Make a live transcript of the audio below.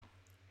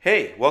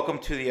Hey, welcome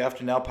to the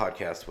After Now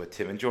podcast with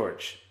Tim and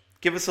George.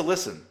 Give us a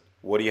listen.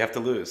 What do you have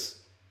to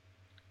lose?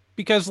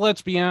 Because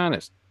let's be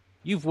honest,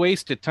 you've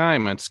wasted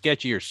time on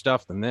sketchier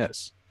stuff than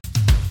this.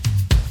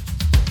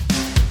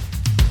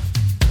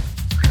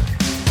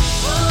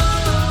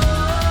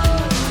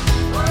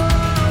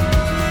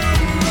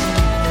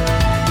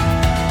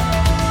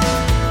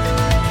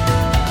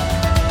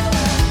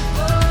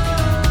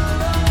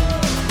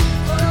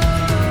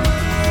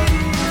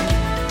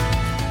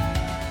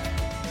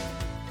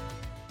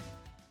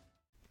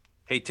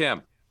 Hey,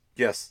 Tim,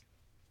 Yes.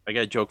 I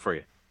got a joke for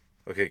you.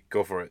 Okay,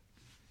 go for it.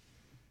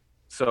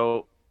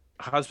 So,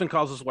 a husband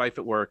calls his wife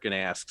at work and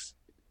asks,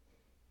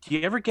 do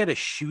you ever get a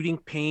shooting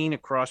pain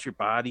across your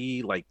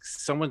body? Like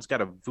someone's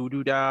got a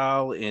voodoo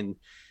doll and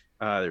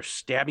they're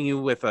stabbing you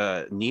with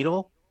a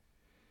needle?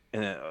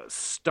 And a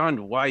stunned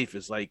wife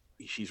is like,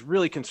 she's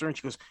really concerned.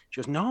 She goes,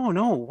 no,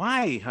 no,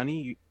 why,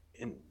 honey?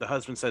 And the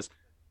husband says,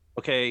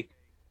 okay,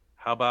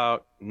 how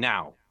about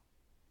now?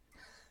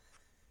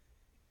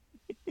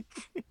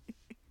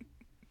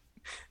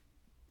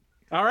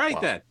 All right,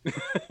 Wow. then.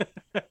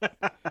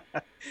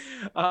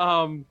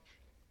 um,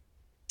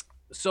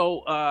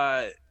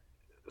 so,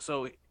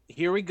 so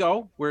here we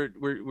go. We're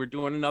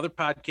doing another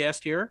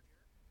podcast here.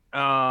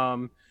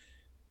 Um,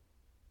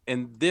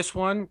 and this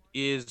one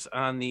is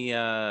on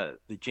the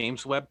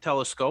James Webb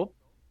telescope.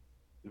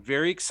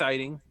 Very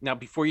exciting. Now,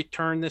 before you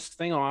turn this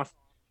thing off,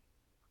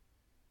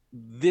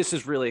 this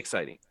is really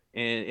exciting,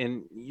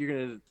 and you're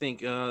gonna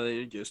think, oh,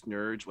 they're just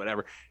nerds,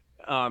 whatever.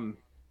 Um,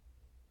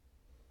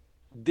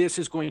 this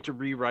is going to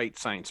rewrite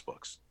science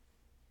books.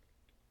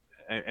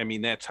 I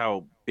mean, that's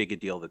how big a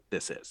deal that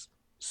this is.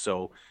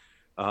 So,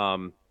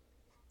 um,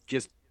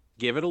 just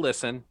give it a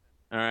listen.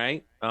 All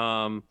right.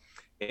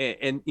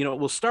 And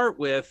we'll start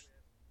with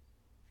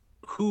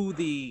who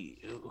the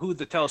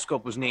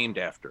telescope was named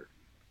after,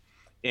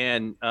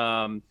 and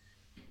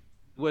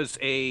was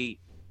a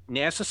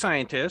NASA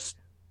scientist,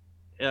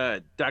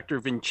 Dr.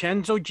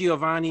 Vincenzo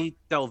Giovanni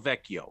Del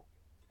Vecchio,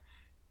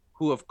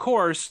 who, of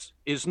course,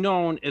 is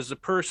known as the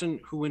person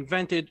who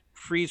invented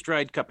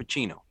freeze-dried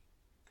cappuccino.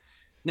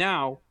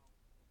 Now,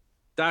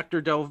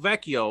 Dr. Del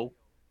Vecchio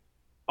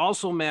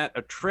also met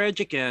a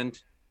tragic end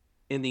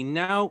in the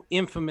now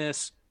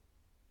infamous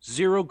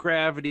zero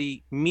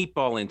gravity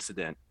meatball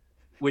incident,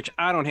 which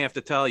I don't have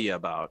to tell you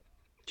about.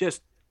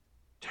 Just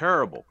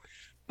terrible.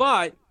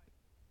 But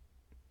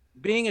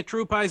being a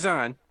true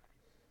paisan,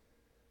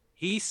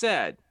 he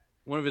said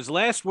one of his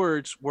last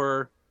words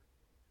were,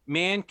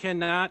 man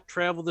cannot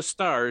travel the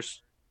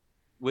stars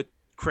with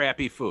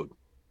crappy food.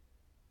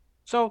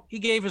 So he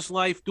gave his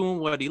life doing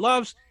what he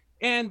loves,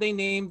 and they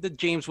named the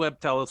James Webb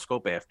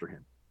telescope after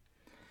him.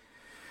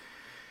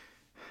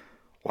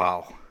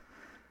 Wow.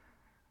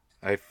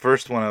 I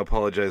first want to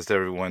apologize to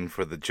everyone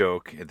for the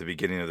joke at the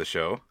beginning of the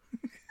show.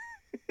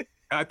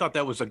 I thought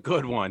that was a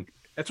good one.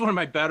 That's one of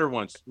my better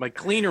ones, my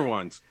cleaner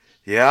ones.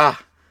 Yeah.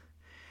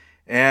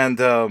 And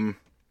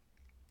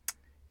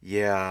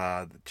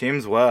yeah,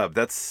 James Webb.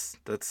 That's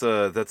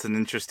an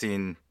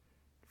interesting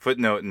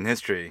footnote in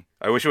history.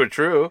 I wish it were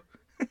true.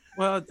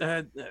 Well,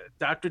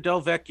 Dr.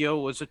 Del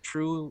Vecchio was a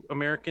true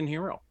American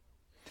hero.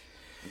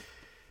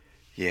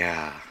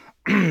 Yeah.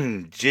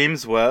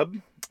 James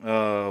Webb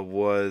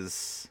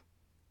was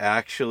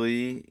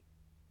actually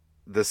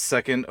the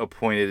second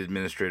appointed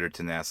administrator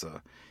to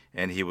NASA,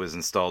 and he was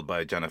installed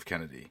by John F.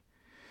 Kennedy.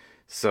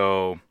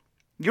 So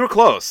you were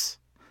close.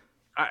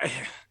 I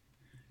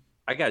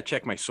I got to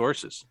check my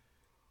sources.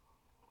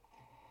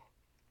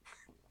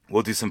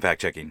 We'll do some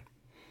fact checking.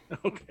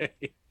 Okay.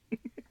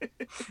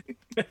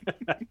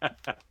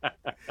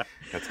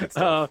 That's good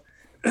stuff.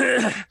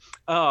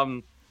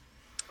 All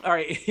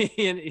right.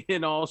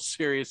 In all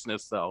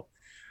seriousness, though,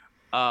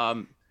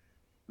 um,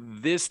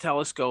 this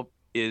telescope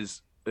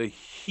is a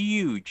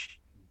huge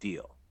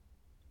deal.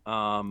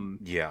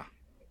 Yeah.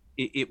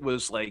 It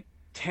was like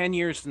 10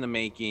 years in the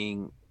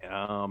making.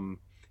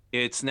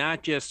 It's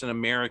not just an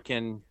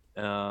American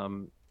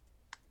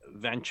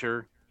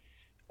venture.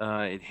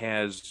 It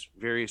has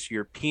various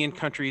European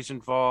countries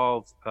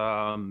involved.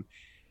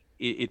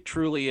 It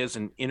truly is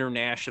an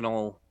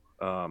international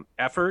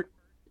effort.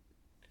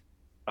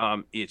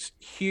 It's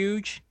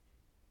huge.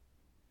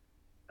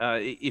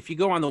 If you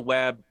go on the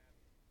web,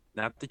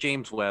 not the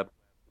James Webb,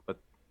 but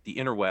the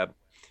interweb,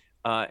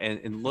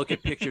 and look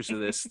at pictures of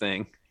this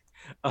thing,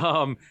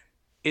 um,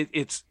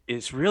 it's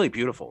really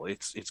beautiful.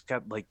 It's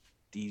got like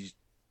these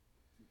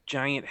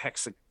giant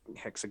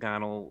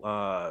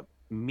hexagonal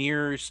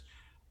mirrors,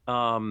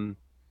 and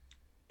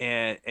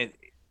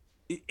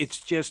it's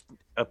just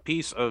a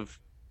piece of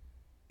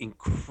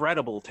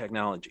incredible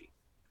technology.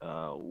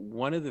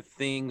 One of the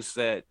things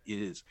that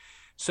is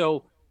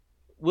so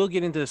we'll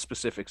get into the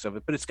specifics of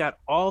it, but it's got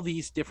all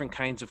these different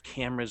kinds of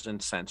cameras and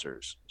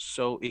sensors,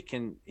 so it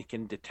can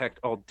detect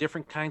all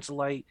different kinds of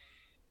light,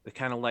 the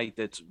kind of light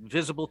that's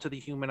visible to the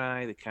human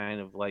eye, the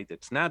kind of light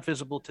that's not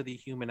visible to the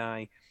human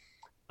eye,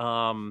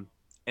 and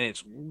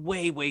it's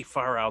way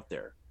far out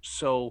there.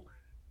 So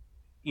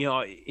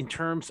in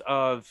terms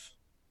of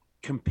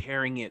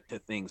comparing it to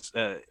things,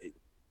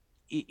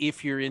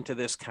 if you're into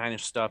this kind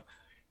of stuff,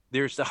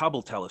 there's the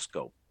Hubble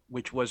telescope,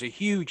 which was a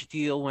huge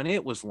deal when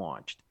it was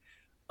launched.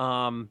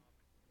 Um,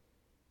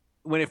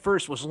 when it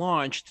first was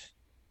launched,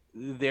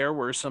 there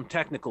were some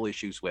technical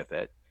issues with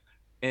it.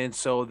 And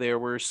so there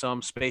were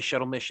some space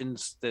shuttle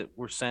missions that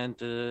were sent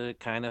to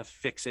kind of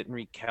fix it and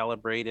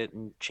recalibrate it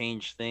and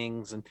change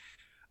things. And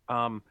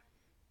um,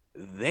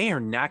 they are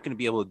not going to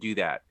be able to do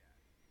that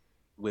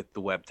with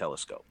the Webb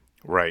telescope.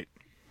 Right.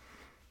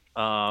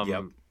 Yep.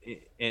 Um,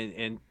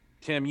 and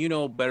Tim, you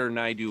know better than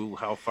I do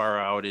how far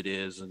out it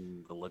is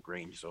and the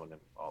Lagrange zone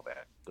and all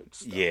that good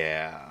stuff.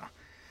 Yeah.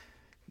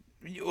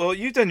 Well,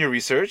 you've done your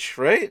research,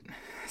 right?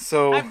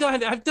 So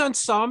I've done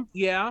some,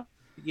 yeah,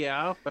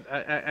 yeah, but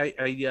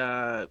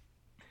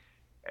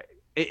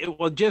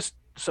well, just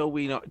so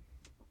we know,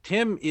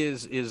 Tim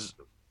is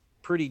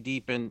pretty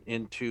deep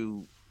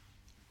into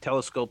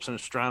telescopes and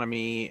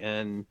astronomy,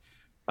 and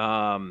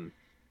um,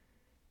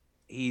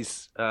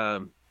 he's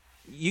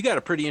you got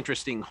a pretty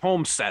interesting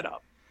home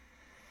setup.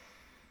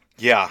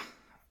 yeah.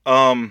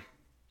 Um,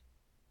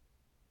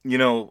 you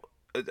know,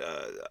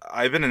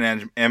 I've been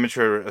an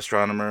amateur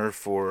astronomer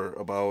for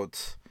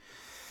about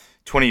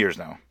 20 years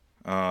now.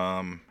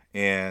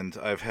 And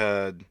I've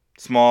had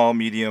small,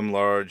 medium,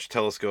 large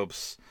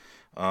telescopes.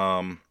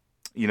 Um,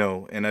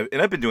 and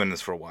I've been doing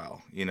this for a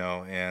while.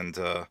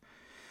 I've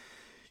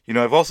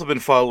also been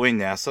following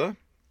NASA.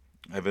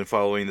 I've been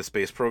following the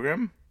space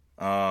program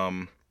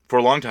for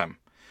a long time.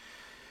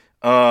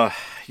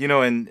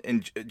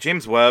 And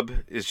James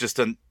Webb is just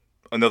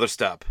another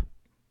step.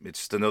 It's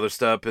just another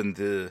step in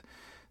the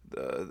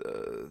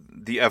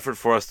effort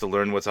for us to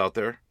learn what's out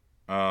there.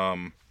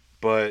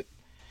 But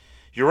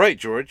you're right,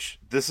 George.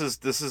 This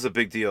is a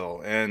big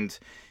deal, and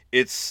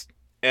it's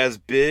as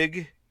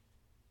big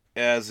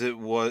as it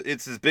was.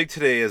 It's as big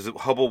today as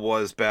Hubble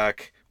was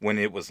back when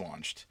it was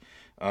launched.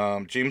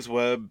 James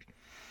Webb,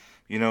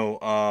 you know,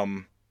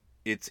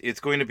 it's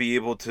going to be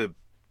able to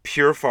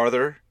peer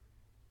farther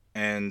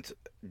and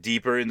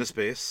deeper into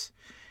space,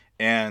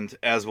 and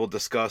as we'll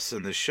discuss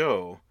in the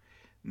show,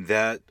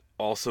 that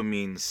also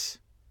means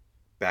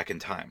back in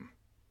time.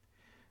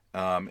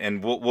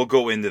 And we'll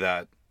go into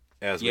that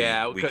as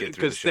Yeah, we get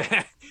through the because show.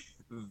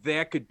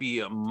 that could be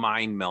a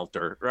mind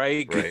melter,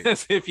 right? Right.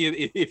 Because if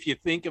you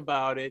think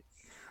about it,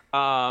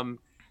 um,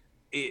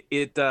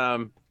 it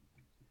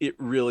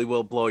really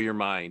will blow your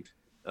mind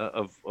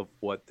of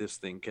what this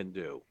thing can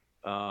do.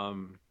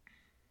 Um,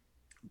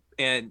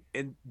 and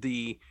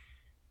the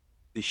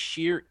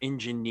sheer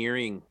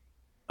engineering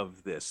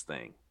of this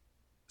thing.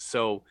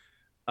 So,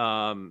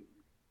 um,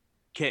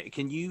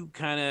 can you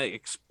kind of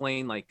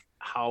explain like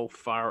how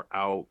far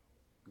out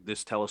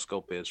this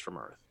telescope is from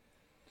Earth?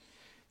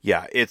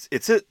 Yeah, it's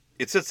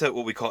at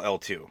what we call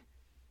L2.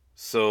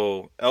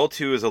 So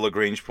L2 is a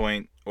Lagrange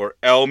point, or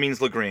L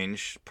means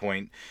Lagrange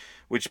point,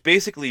 which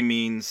basically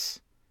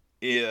means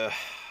uh,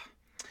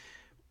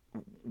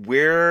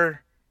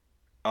 where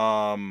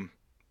um,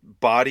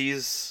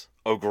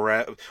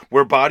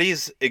 where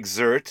bodies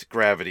exert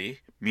gravity,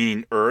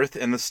 meaning Earth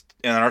and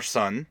and our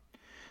sun.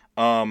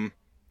 Um,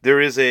 there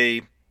is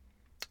a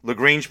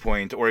Lagrange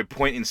point, or a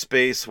point in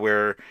space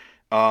where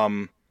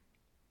um,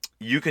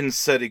 you can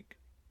set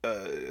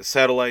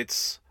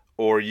satellites,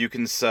 or you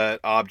can set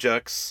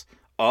objects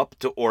up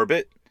to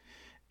orbit,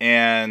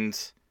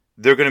 and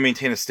they're going to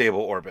maintain a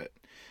stable orbit.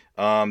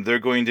 They're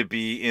going to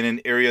be in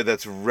an area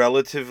that's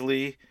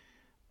relatively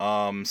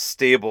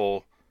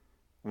stable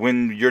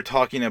when you're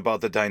talking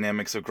about the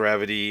dynamics of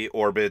gravity,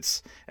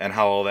 orbits, and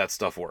how all that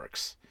stuff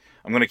works.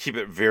 I'm going to keep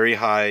it very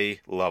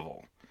high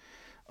level.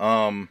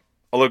 A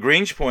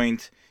Lagrange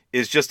point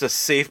is just a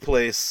safe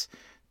place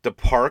to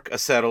park a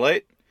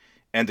satellite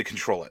and to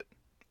control it.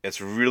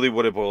 It's really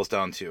what it boils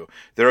down to.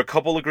 There are a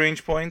couple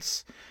Lagrange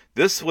points.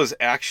 This was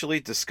actually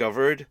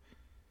discovered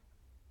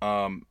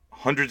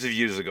hundreds of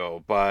years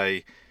ago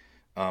by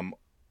um,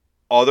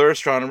 other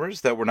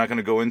astronomers that we're not going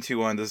to go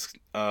into on this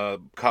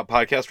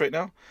podcast right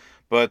now.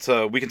 But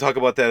we can talk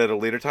about that at a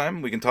later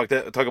time. We can talk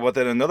about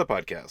that in another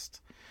podcast.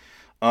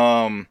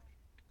 Um,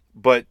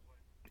 but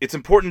it's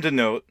important to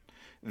note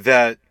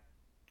that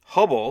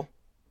Hubble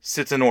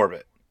sits in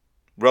orbit.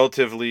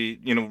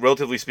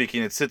 Relatively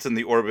speaking, it sits in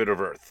the orbit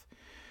of Earth,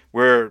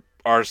 where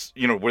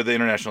where the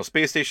International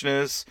Space Station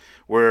is,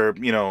 where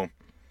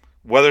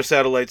weather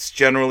satellites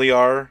generally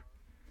are.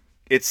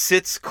 It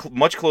sits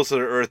much closer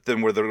to Earth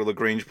than where the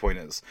Lagrange point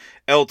is.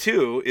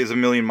 L2 is a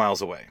million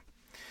miles away.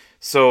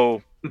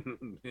 So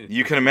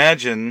you can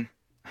imagine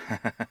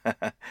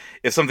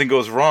if something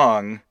goes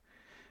wrong,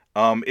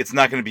 it's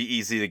not going to be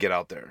easy to get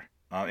out there.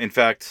 In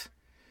fact,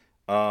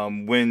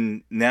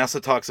 when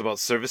NASA talks about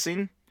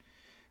servicing,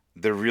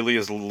 there really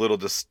is little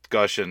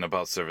discussion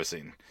about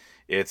servicing.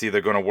 It's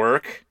either going to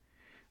work,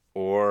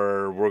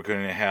 or we're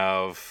going to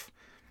have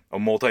a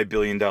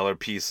multi-billion-dollar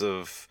piece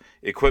of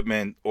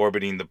equipment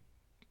orbiting the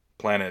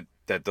planet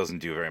that doesn't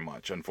do very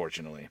much,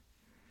 unfortunately.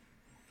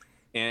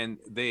 And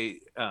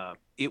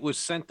it was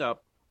sent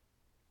up.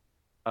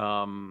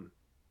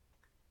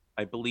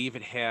 I believe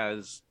it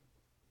has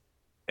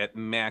at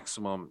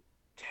maximum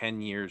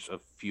 10 years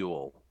of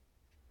fuel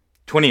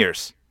 20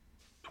 years.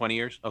 20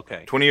 years?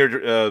 Okay. 20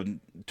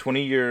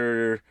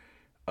 year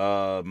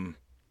um,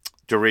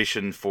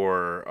 duration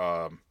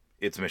for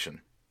its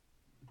mission.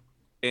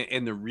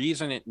 And the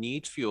reason it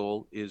needs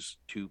fuel is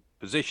to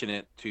position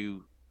it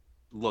to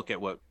look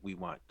at what we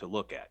want to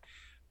look at.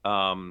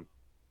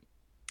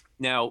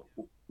 Now,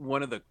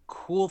 one of the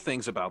cool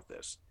things about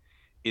this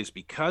is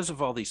because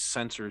of all these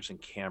sensors and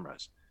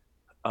cameras.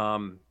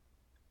 Um,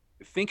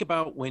 think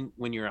about when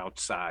you're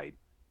outside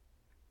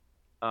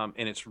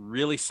and it's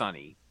really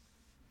sunny.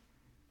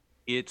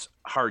 It's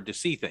hard to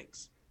see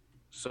things,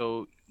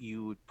 so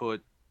you would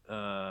put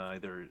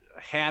either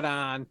a hat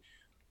on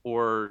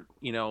or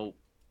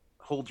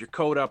hold your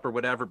coat up or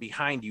whatever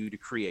behind you to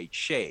create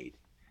shade.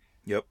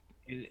 Yep.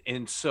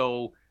 And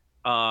so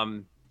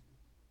um,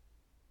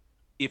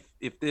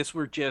 if this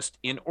were just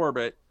in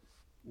orbit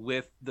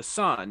with the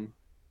sun,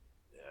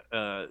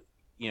 uh,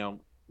 you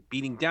know,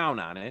 beating down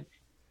on it,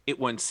 it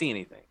wouldn't see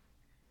anything.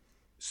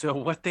 So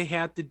what they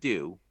had to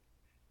do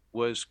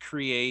was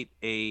create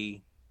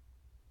a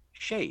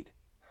shade,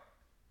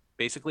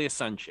 basically a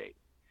sunshade.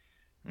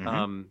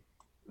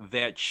 Mm-hmm.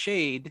 That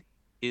shade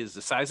is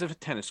the size of a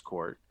tennis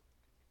court,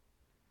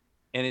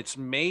 and it's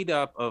made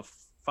up of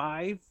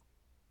 5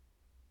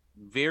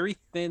 very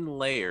thin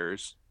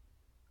layers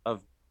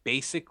of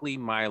basically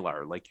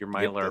mylar, like your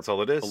Yep. mylar That's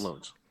all it is.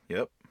 balloons.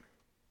 Yep.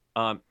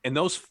 And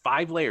those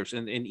 5 layers,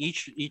 and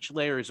each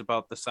layer is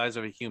about the size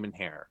of a human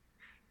hair.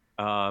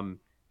 Um,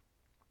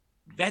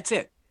 that's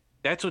it.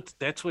 That's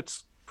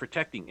what's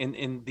protecting,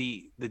 and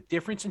the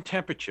difference in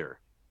temperature.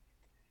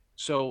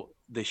 So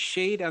the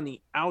shade on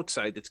the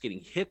outside that's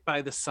getting hit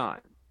by the sun,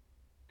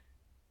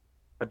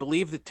 I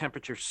believe the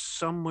temperature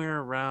somewhere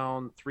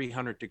around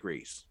 300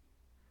 degrees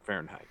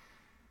Fahrenheit.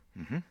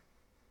 Mm-hmm.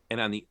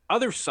 And on the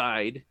other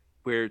side,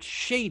 where it's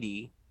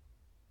shady,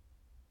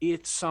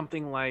 it's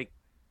something like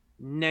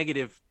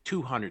negative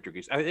 200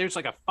 degrees. There's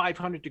like a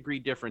 500-degree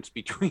difference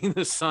between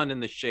the sun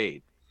and the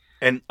shade.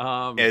 And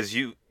Um, as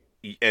you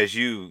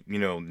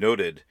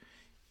noted,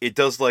 it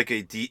does like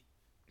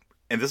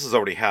and this has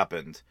already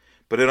happened,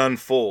 but it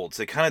unfolds.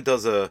 It kind of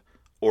does a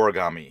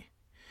origami.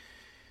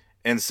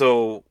 And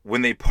so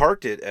when they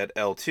parked it at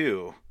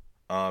L2,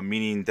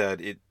 meaning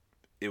that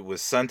it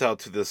was sent out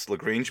to this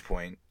Lagrange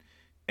point,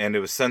 and it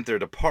was sent there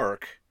to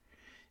park,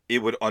 it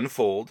would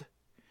unfold,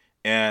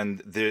 and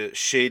the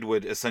shade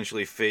would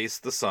essentially face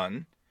the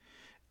sun.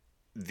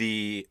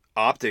 The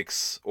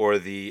optics or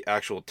the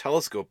actual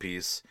telescope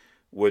piece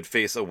would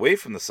face away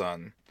from the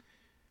sun,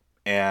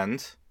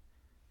 and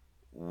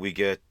we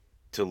get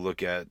to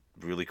look at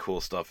really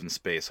cool stuff in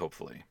space,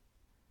 hopefully.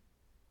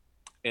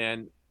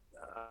 and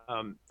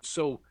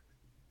so,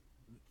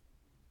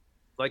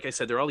 like I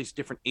said, there are all these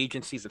different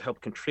agencies that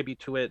help contribute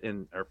to it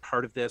and are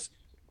part of this.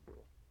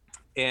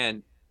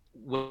 And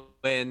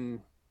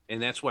when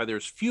and that's why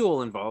there's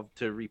fuel involved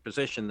to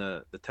reposition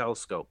the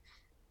telescope.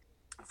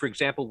 For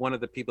example, one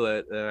of the people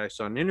that I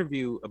saw an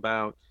interview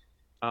about,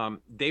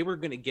 they were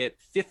going to get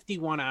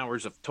 51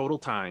 hours of total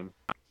time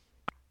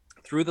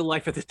through the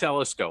life of the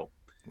telescope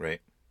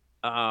Right.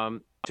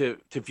 to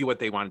view what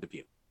they wanted to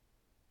view.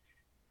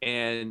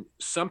 And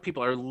some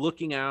people are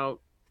looking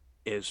out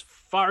as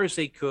far as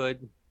they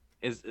could,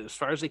 as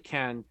far as they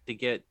can, to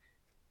get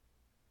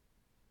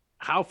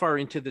how far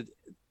into the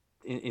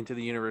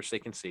universe they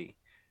can see.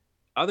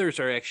 Others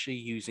are actually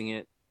using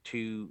it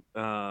to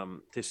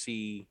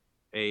see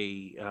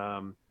a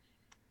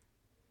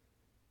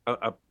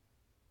a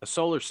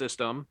solar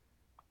system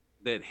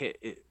that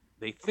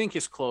they think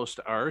is close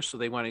to ours, so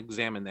they want to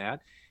examine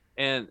that.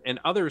 And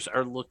others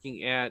are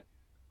looking at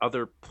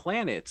other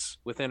planets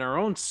within our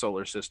own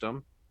solar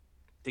system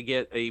to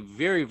get a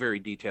very, very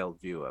detailed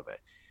view of it.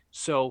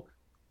 So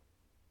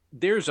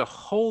there's a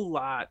whole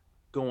lot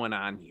going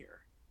on here.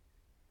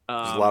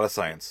 There's a lot of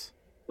science.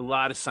 A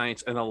lot of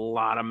science and a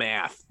lot of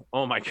math.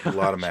 Oh my A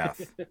lot of gosh.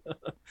 math.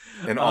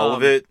 And all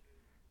of it,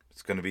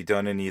 it's going to be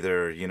done in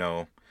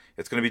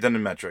it's going to be done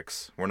in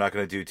metrics. We're not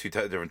going to do two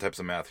different types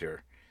of math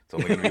here. It's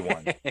only going to be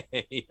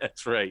one.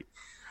 That's right.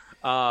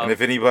 And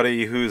if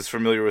anybody who's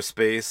familiar with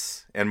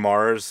space and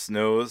Mars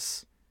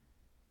knows,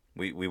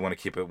 we want to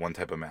keep it one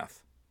type of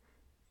math.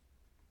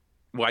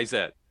 Why is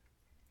that?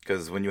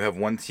 Because when you have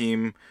one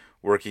team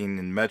working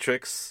in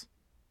metrics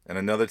and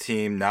another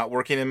team not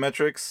working in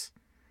metrics,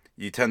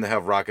 you tend to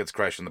have rockets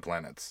crash into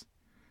planets.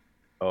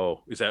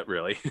 Oh, is that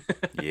really?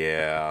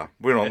 Yeah,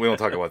 we don't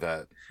talk about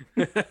that.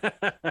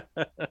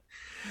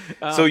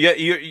 uh, So yeah,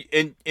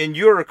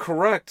 you're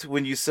correct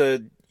when you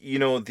said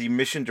the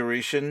mission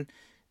duration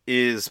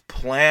is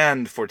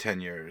planned for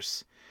 10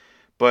 years,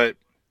 but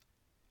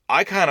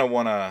I kind of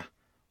want to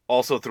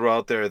also throw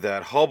out there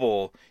that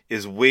Hubble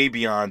is way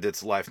beyond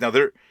its life. Now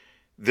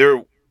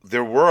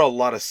there were a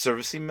lot of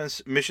servicing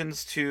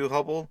missions to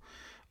Hubble,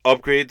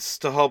 upgrades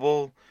to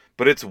Hubble,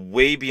 but it's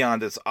way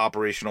beyond its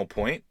operational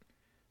point.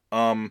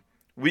 Um,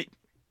 we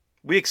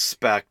we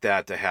expect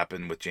that to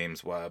happen with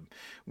James Webb.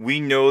 We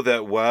know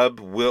that Webb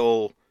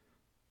will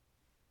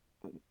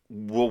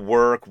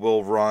work,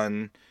 will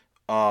run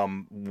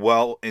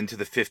well into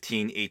the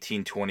 15,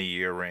 18, 20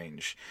 year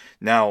range.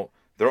 Now,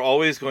 they're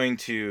always going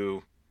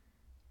to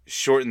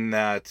shorten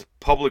that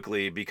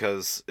publicly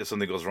because if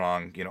something goes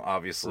wrong,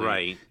 obviously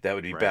Right. that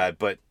would be Right. bad.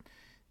 But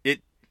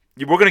it,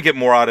 we're going to get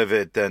more out of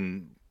it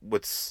than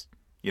what's,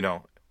 you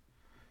know,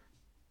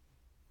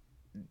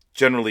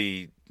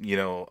 generally,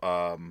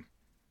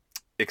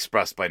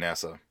 expressed by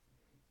NASA.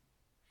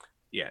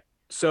 Yeah.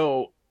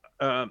 So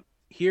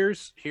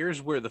here's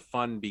where the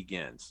fun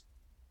begins.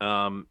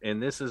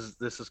 And this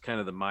is kind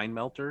of the mind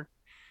melter.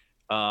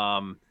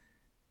 Um,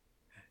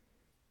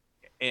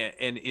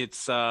 and it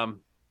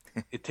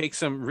takes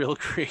some real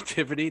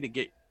creativity to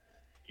get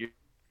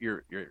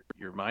your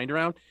your mind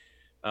around.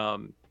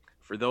 Um,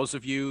 for those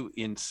of you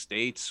in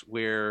states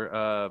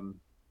where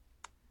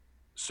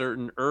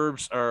certain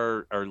herbs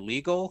are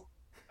legal,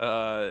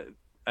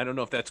 I don't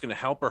know if that's going to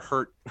help or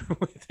hurt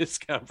with this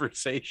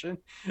conversation.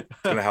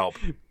 It's going to help.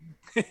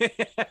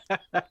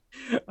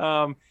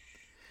 um,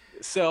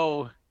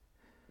 so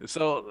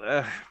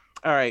so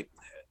all right,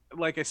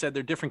 like I said,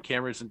 they're different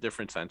cameras and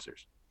different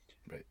sensors.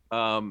 Right.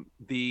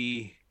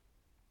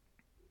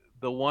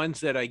 The ones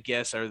that I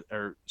guess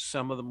are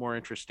some of the more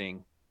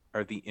interesting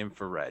are the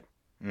infrared.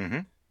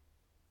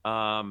 Mm-hmm.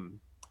 um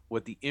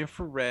what the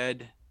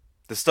infrared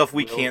The stuff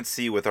we will can't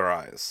see with our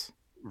eyes.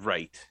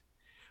 right,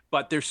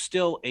 but there's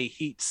still a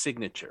heat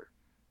signature.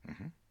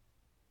 Mm-hmm.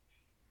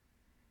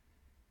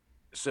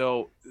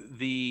 So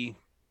the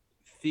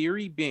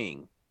theory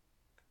being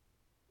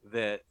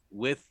that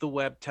with the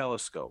Webb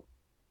telescope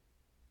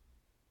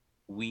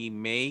we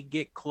may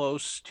get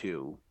close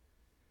to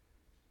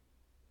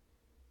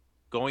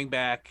going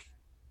back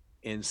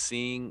and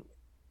seeing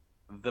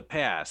the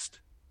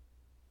past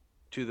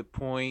to the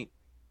point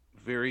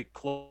very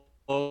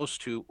close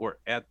to or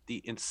at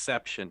the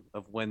inception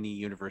of when the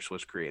universe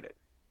was created.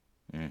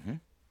 Mm-hmm.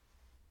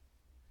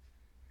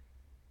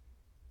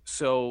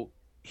 So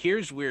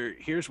here's where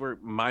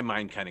my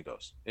mind kind of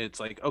goes. It's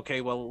like,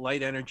 okay, well,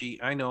 light energy,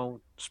 I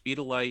know speed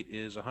of light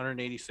is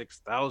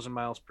 186,000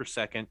 miles per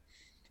second.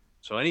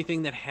 So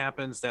anything that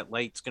happens, that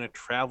light's going to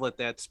travel at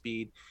that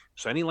speed.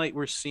 So any light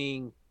we're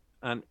seeing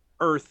on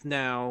Earth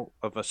now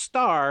of a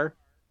star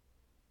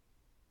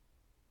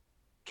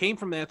came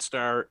from that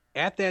star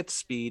at that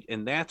speed,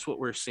 and that's what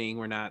we're seeing.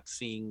 We're not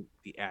seeing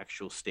the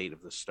actual state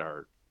of the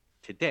star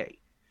today.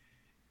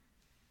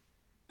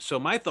 So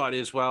my thought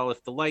is, well,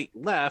 if the light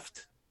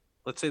left,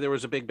 let's say there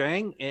was a big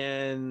bang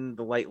and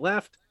the light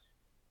left,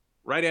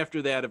 right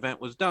after that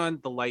event was done,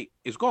 the light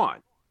is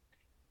gone.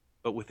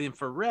 But with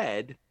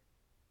infrared,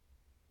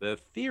 the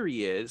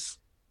theory is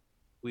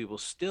we will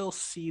still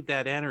see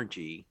that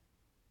energy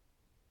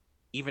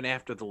even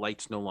after the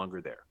light's no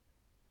longer there.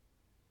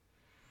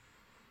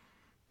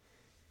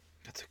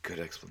 That's a good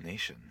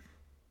explanation.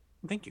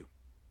 Thank you.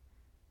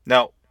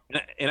 Now,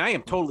 And I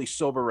am totally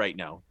sober right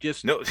now,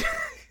 just no,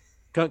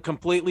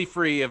 completely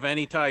free of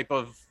any type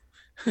of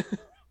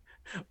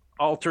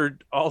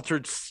altered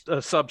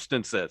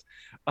substances.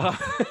 Uh,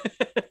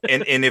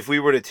 and if we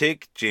were to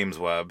take James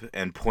Webb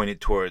and point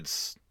it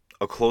towards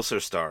a closer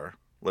star,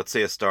 let's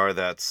say a star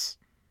that's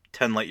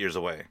 10 light years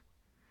away.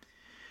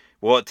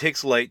 Well, it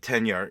takes light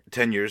 10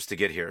 years to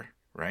get here,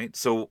 right?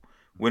 So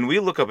when we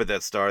look up at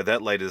that star,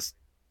 that light is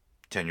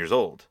 10 years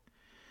old.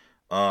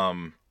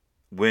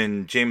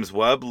 When James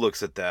Webb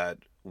looks at that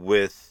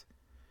with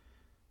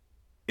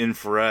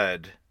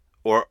infrared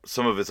or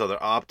some of its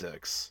other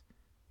optics,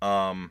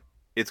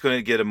 it's going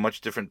to get a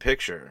much different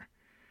picture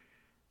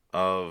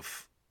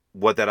of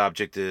what that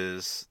object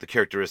is, the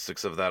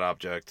characteristics of that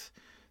object,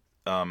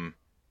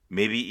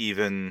 maybe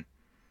even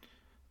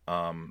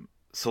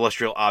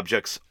celestial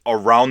objects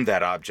around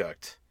that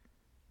object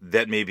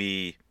that may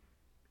be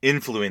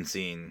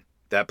influencing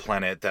that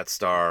planet, that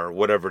star,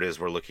 whatever it is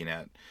we're looking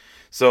at.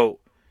 So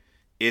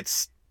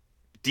it's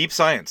deep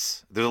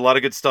science. There's a lot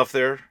of good stuff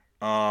there,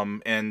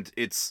 and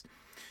it's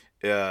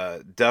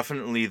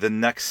definitely the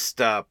next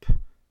step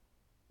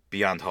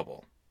beyond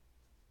Hubble.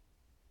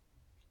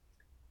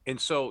 and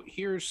so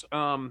here's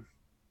a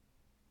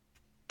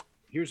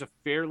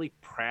fairly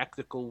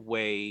practical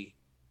way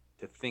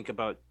to think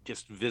about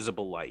just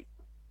visible light.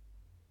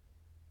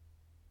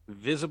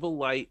 Visible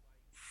light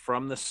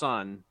from the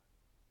sun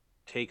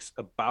takes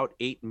about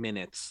 8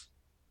 minutes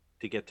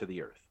to get to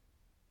the Earth.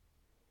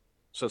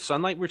 So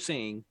sunlight we're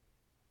seeing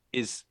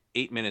is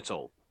 8 minutes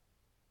old.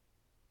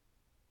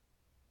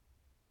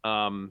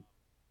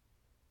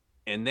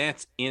 And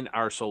that's in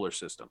our solar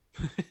system.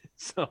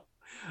 So,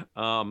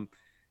 um,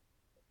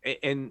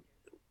 and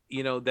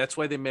that's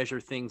why they measure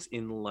things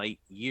in light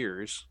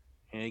years.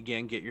 And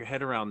again, get your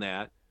head around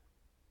that.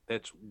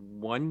 That's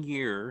 1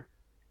 year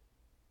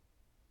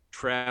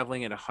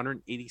traveling at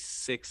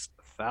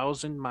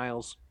 186,000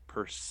 miles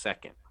per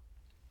second.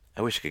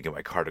 I wish I could get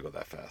my car to go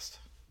that fast.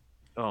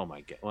 Oh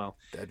my god! Well,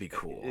 That'd be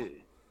cool.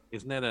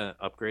 isn't that an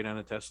upgrade on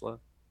a Tesla?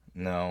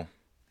 No.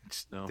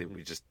 No,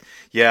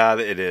 Yeah,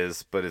 it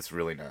is, but it's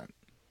really not.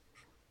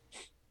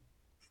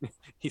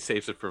 he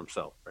saves it for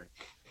himself, right?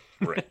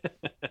 Right.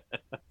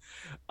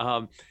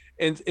 um,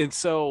 and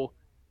so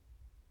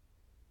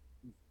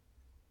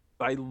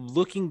by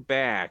looking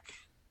back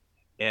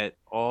at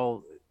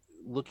all,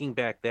 looking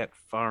back that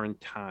far in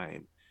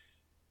time,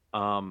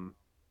 um,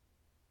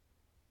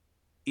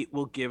 it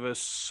will give us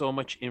so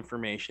much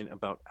information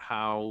about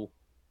how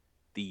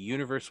the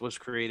universe was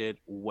created,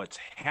 what's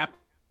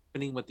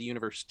happening with the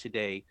universe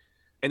today,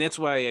 and that's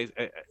why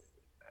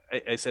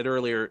I said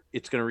earlier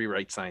it's going to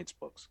rewrite science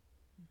books.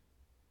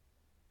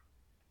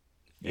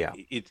 Yeah.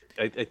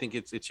 I think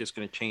it's just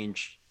going to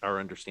change our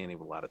understanding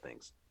of a lot of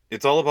things.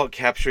 It's all about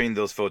capturing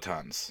those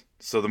photons.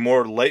 So the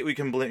more light we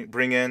can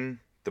bring in,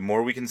 the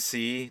more we can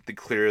see, the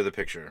clearer the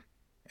picture.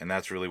 And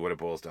that's really what it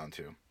boils down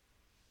to.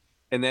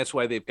 And that's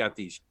why they've got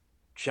these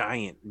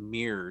giant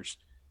mirrors.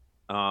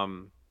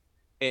 And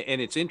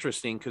it's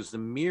interesting because the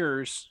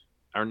mirrors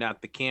are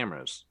not the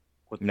cameras.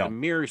 What the No.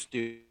 mirrors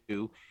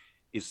do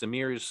is the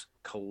mirrors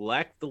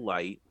collect the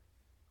light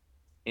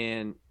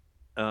and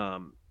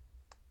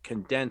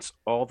condense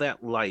all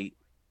that light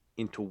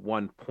into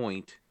one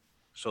point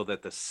so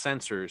that the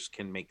sensors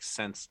can make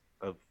sense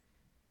of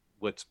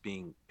what's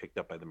being picked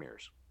up by the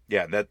mirrors.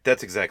 Yeah,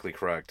 that's exactly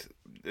correct.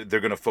 They're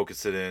going to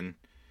focus it in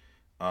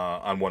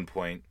on one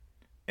point,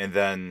 and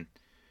then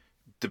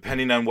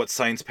depending on what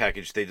science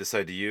package they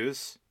decide to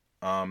use,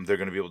 they're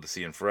going to be able to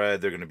see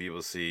infrared. They're going to be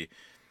able to see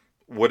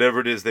whatever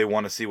it is they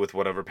want to see with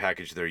whatever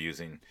package they're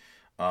using.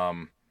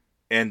 And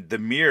the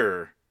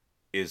mirror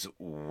is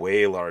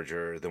way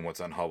larger than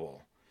what's on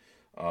Hubble.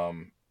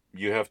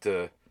 You have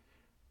to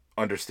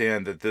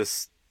understand that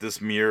this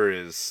mirror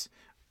is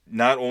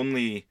not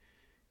only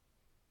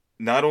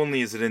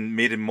is it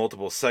made in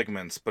multiple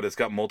segments, but it's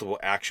got multiple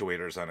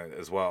actuators on it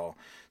as well.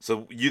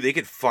 So they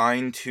could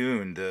fine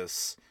tune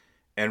this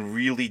and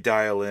really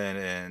dial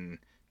in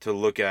to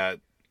look at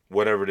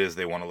whatever it is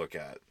they want to look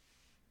at.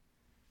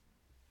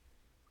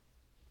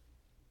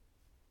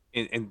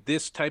 And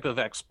this type of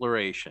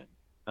exploration,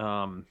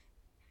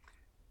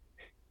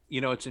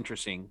 it's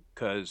interesting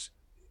because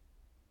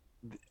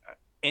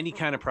any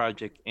kind of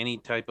project, any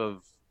type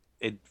of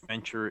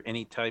adventure,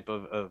 any type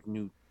of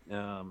new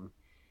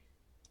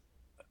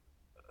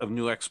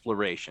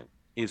exploration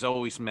is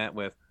always met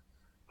with,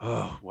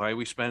 oh, why are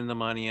we spending the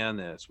money on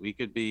this? We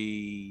could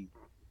be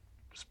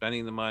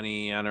spending the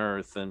money on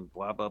Earth and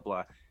blah, blah,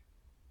 blah.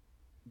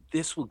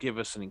 This will give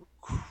us an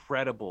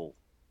incredible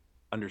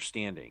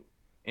understanding.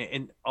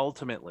 And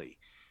ultimately,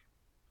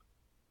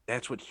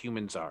 that's what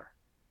humans are,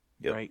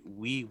 Yep. right?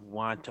 We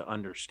want to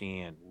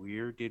understand,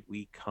 where did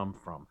we come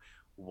from?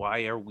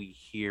 Why are we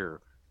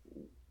here?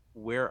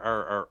 Where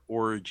are our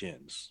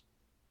origins?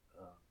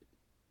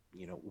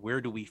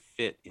 Where do we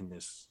fit in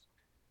this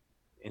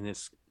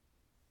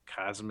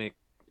cosmic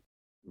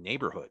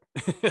neighborhood?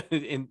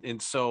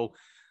 and so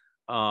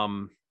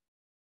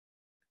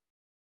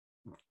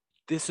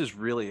this is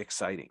really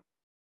exciting.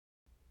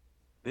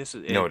 This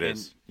is No, it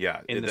is. Yeah.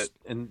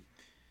 and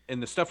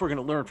the stuff we're going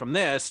to learn from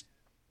this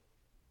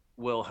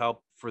will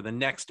help for the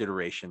next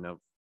iteration of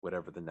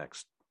whatever the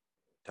next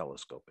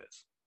telescope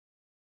is.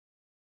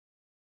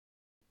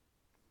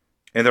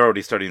 And they're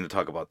already starting to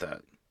talk about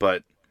that.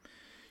 But,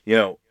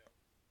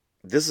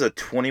 this is a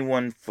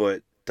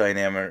 21-foot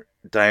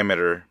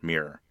diameter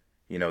mirror.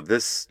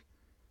 This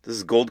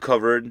is gold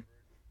covered.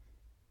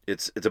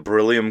 It's a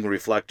beryllium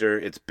reflector.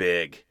 It's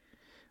big.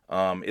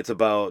 It's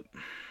about,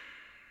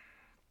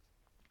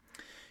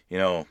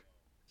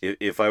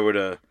 if I were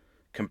to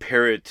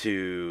compare it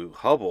to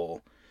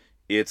Hubble,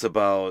 it's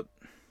about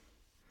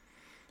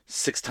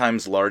 6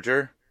 times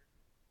larger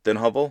than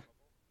Hubble.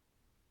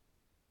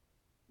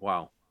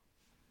 Wow.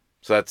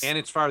 So that's and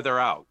it's farther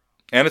out.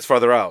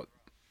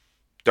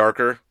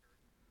 Darker,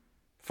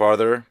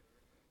 farther.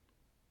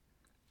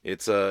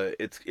 It's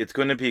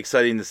going to be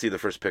exciting to see the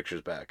first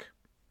pictures back.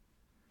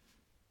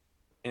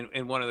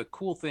 And one of the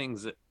cool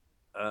things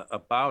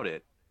about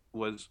it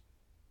was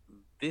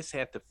this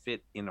had to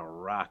fit in a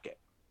rocket.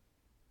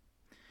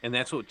 And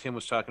that's what Tim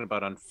was talking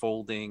about,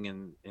 unfolding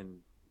and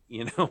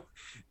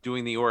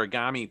doing the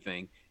origami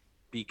thing,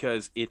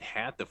 because it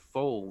had to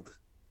fold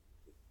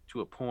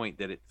to a point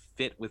that it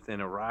fit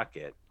within a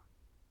rocket.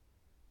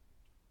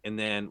 And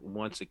then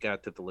once it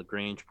got to the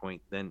Lagrange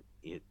point, then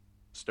it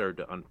started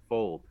to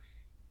unfold.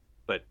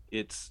 But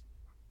it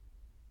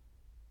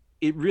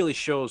really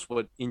shows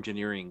what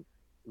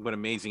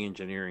amazing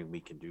engineering we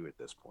can do at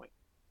this point.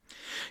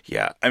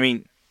 Yeah, I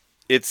mean,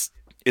 it's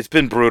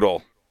been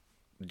brutal.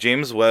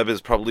 James Webb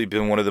has probably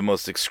been one of the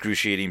most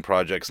excruciating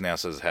projects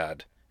NASA's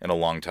had in a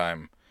long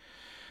time.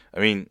 I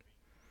mean,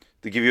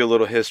 to give you a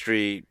little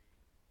history,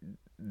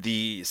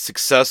 the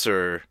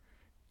successor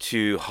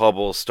to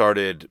Hubble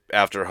started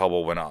after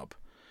Hubble went up.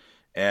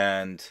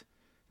 And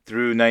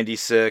through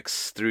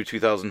 96, through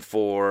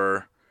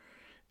 2004,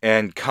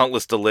 and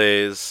countless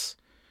delays,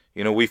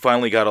 we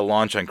finally got a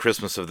launch on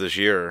Christmas of this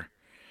year.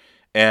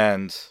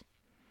 And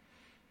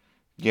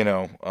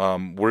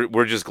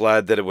we're just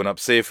glad that it went up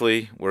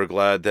safely. We're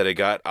glad that it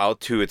got out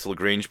to its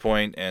Lagrange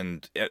point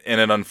and it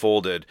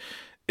unfolded.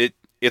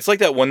 It's like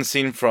that one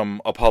scene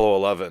from Apollo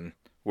 11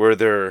 where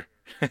they're,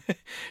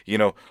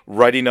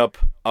 writing up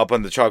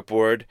on the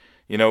chalkboard.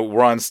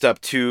 We're on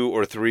step 2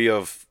 or 3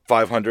 of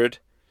 500,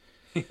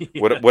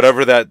 Yes.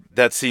 Whatever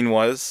that scene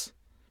was,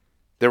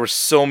 there were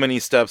so many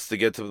steps to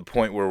get to the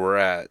point where we're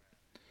at,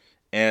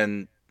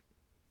 and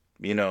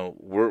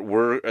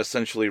we're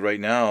essentially right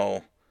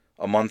now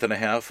a month and a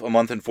half, a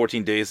month and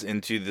 14 days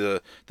into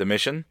the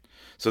mission.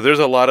 So there's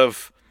a lot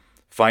of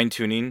fine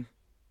tuning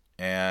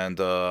and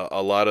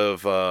a lot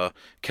of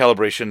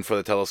calibration for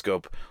the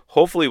telescope.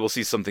 Hopefully, we'll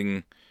see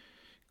something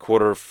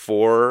quarter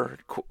four,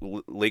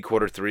 late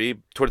quarter three,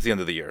 towards the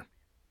end of the year.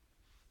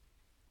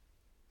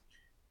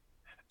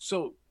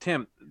 So,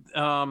 Tim,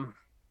 um,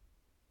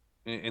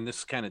 and this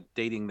is kind of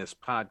dating this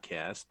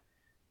podcast,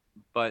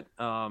 but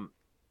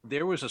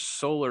there was a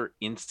solar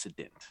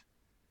incident,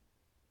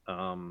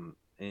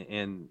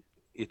 and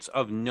it's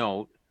of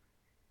note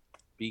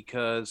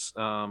because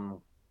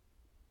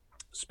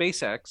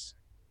SpaceX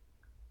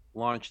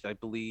launched, I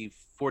believe,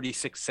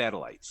 46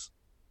 satellites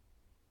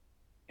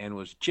and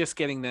was just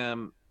getting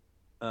them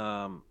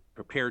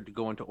prepared to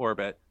go into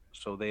orbit.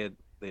 So they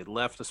had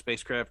left the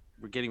spacecraft,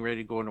 were getting ready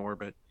to go into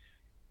orbit,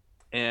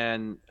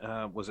 and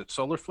was it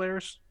solar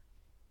flares?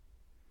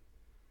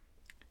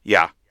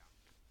 Yeah,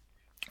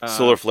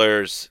 solar Um,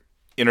 flares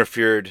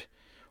interfered.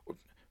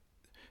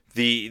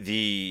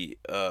 The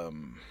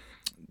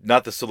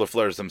not the solar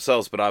flares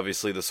themselves, but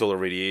obviously the solar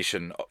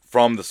radiation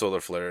from the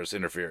solar flares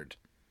interfered.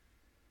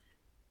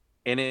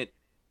 and it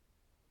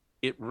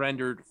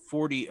rendered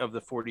 40 of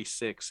the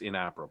 46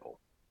 inoperable,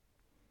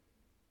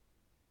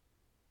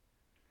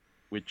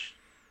 which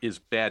is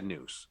bad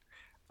news.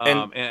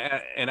 And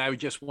And I would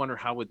just wonder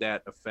how would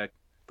that affect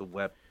the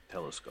Webb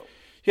telescope?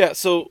 yeah,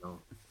 You so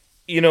know?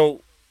 you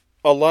know,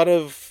 a lot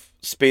of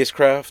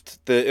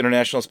spacecraft, the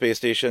International Space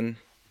Station,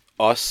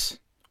 us,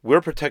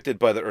 we're protected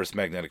by the Earth's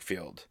magnetic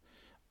field.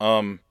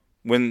 Um,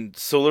 when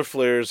solar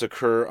flares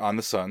occur on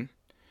the sun,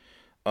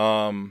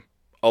 um,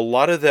 a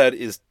lot of that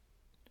is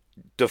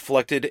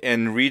deflected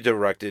and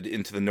redirected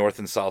into the north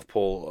and south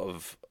pole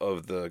of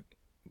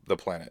the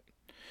planet.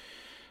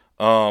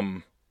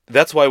 Um,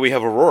 that's why we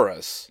have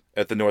auroras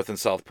at the north and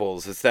south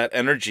poles. It's that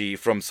energy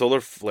from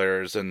solar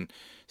flares and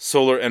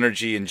solar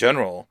energy in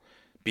general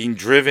being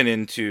driven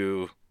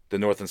into the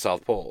north and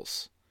south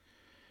poles.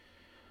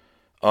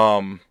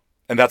 Um,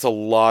 and that's a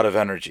lot of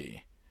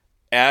energy.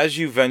 As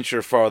you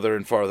venture farther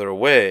and farther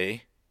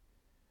away,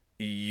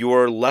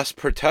 you're less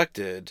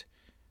protected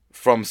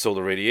from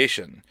solar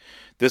radiation.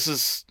 This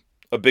is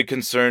a big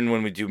concern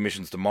when we do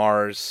missions to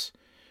Mars,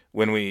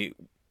 when we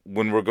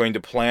when we're going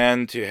to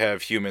plan to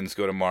have humans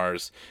go to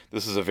Mars.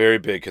 This is a very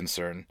big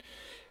concern.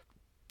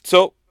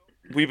 So,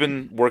 we've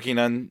been working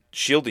on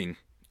shielding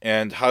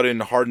and how to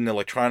harden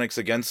electronics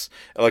against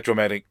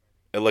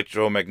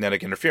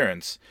electromagnetic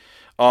interference.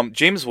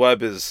 James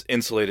Webb is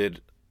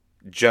insulated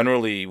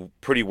generally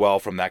pretty well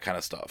from that kind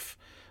of stuff.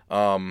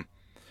 Um,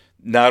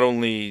 Not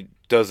only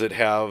does it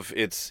have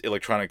its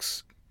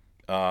electronics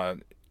uh,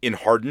 in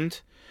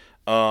hardened,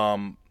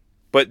 um,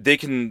 but they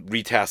can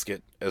retask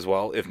it as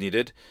well if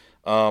needed.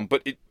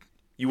 But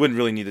you wouldn't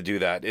really need to do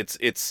that. It's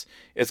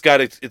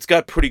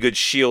got pretty good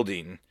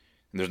shielding.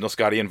 There's no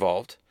Scotty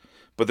involved,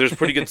 but there's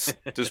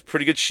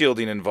pretty good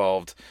shielding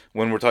involved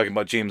when we're talking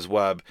about James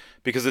Webb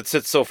because it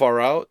sits so far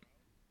out.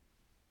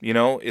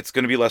 It's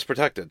going to be less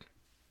protected.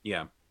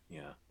 Yeah,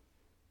 yeah.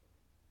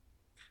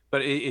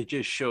 But it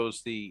just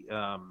shows the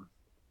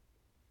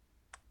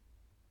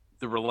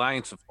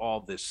reliance of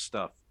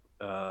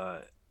uh,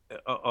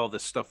 all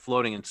this stuff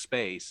floating in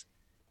space,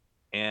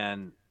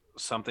 and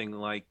something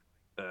like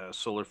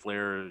solar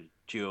flare,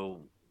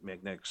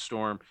 geomagnetic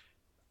storm.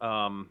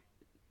 Um,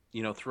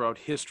 throughout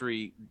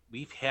history,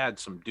 we've had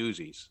some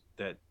doozies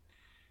that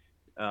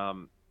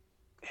um,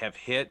 have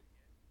hit,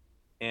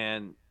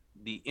 and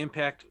the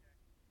impact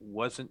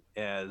wasn't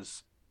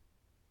as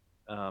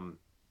um,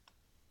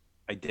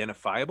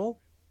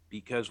 identifiable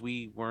because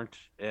we weren't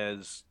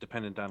as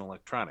dependent on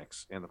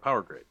electronics and the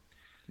power grid.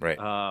 Right.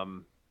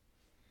 Um,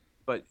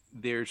 but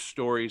there's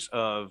stories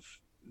of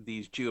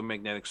these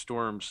geomagnetic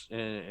storms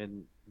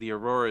and the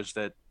auroras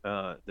that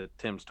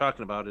Tim's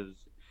talking about is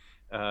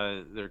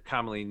they're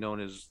commonly known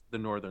as the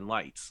Northern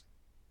Lights.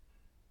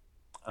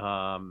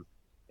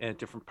 And at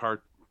different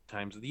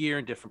times of the year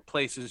in different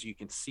places, you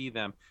can see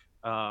them.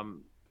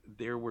 Um,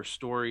 there were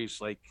stories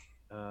like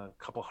a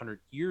couple hundred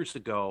years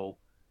ago,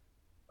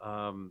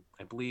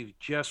 I believe,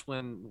 just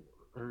when,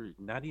 or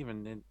not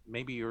even in,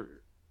 maybe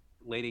your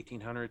late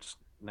 1800s,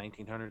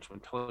 1900s, when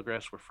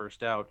telegraphs were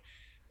first out.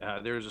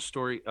 There was a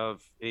story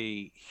of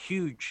a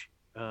huge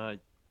uh,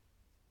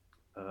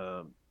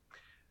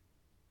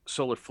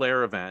 solar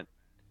flare event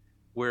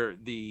where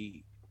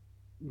the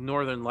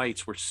northern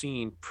lights were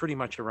seen pretty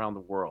much around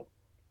the world.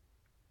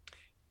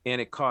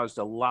 And it caused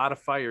a lot of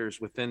fires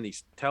within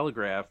these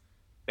telegraph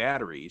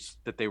batteries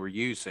that they were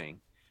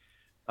using.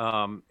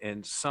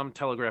 And some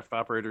telegraph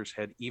operators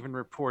had even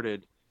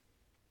reported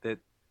that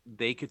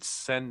they could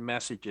send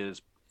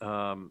messages.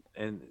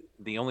 And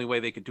the only way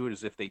they could do it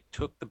is if they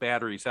took the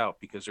batteries out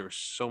because there was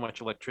so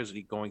much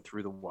electricity going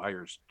through the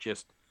wires,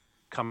 just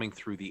coming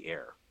through the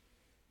air.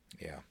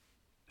 Yeah.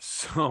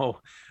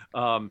 So,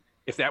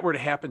 if that were to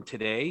happen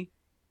today,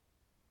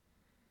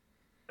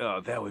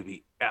 That would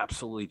be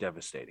absolutely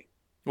devastating.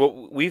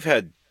 Well, we've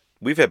had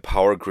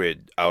power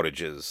grid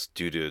outages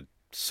due to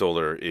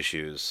solar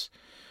issues.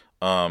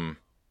 Um,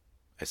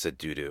 I said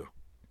due to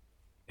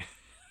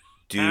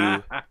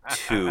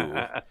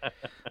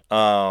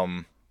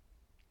um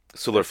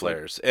solar That's like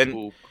flares, and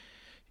poop.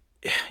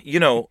 you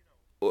know,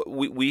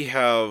 we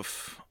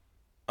have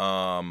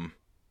um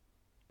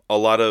a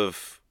lot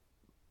of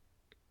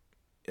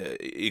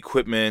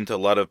equipment, a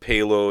lot of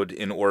payload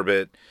in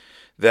orbit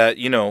that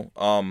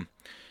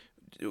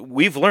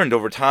we've learned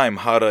over time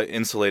how to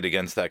insulate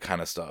against that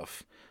kind of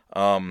stuff.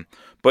 Um,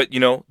 but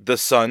the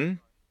sun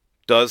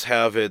does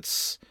have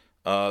its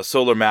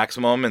solar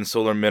maximum and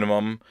solar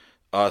minimum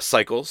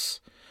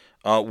cycles.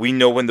 We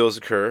know when those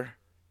occur,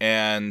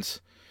 and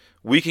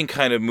we can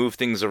kind of move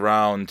things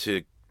around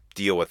to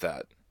deal with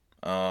that.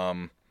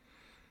 Um,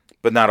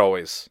 but not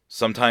always.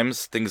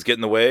 Sometimes things get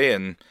in the way,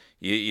 and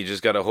you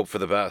just got to hope for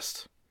the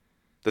best.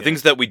 The Yeah.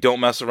 things that we don't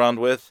mess around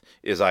with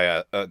is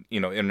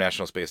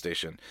International Space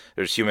Station.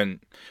 There's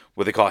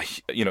what they call,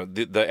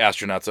 the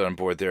astronauts that are on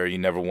board there. You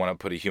never want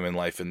to put a human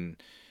life in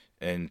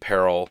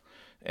peril,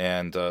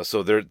 and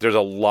so there's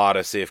a lot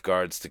of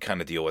safeguards to kind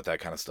of deal with that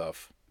kind of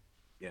stuff.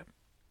 Yeah.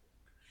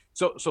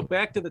 So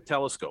back to the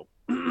telescope.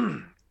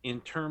 In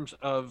terms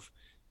of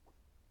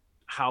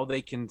how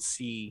they can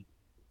see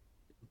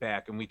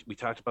back, and we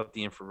talked about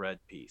the infrared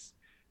piece.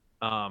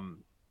 Um,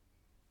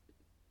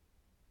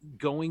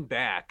 Going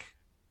back,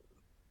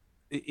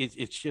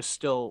 it's just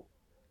still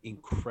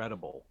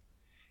incredible,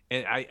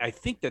 and I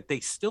think that they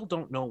still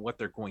don't know what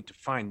they're going to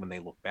find when they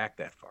look back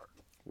that far.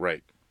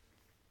 Right.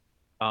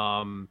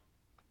 Um,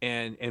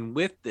 and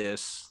with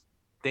this,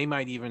 they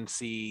might even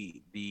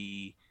see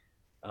the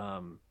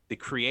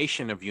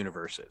creation of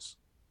universes,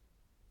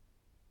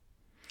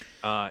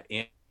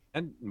 and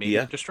maybe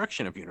the Yeah.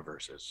 destruction of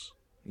universes.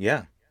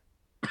 Yeah.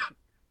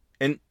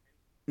 And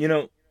you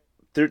know,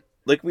 there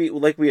like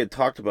we had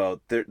talked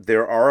about,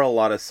 there are a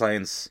lot of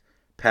science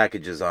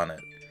packages on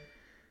it.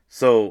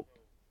 So,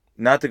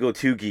 not to go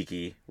too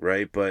geeky,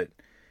 right? But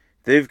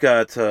they've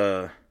got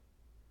a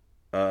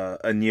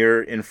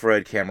near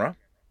infrared camera,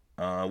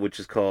 which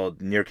is called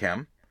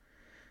NearCam.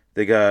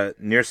 They got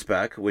near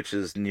spec, which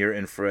is near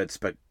infrared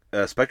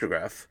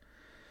spectrograph.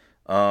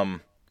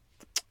 Um,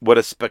 what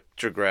a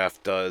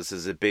spectrograph does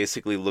is it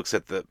basically looks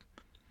at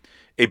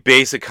a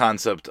basic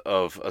concept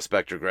of a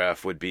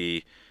spectrograph would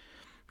be,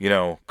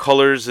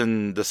 colors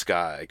in the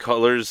sky,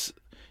 colors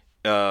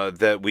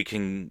that we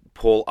can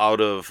pull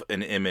out of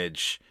an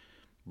image.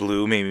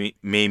 Blue may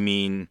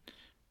mean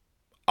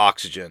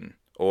oxygen,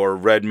 or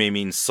red may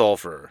mean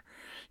sulfur.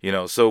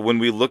 So when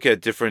we look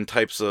at different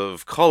types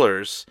of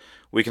colors,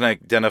 we can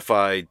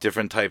identify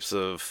different types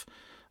of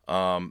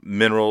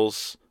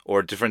minerals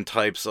or different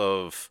types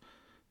of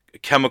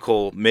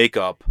chemical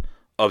makeup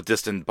of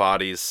distant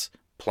bodies,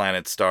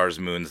 planets, stars,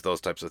 moons, those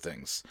types of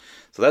things.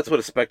 So that's what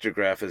a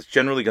spectrograph is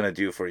generally going to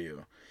do for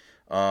you.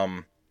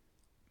 Um,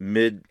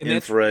 Mid And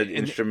that's infrared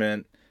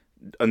instrument,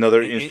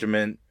 another and,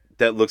 instrument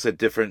that looks at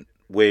different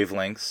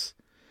wavelengths.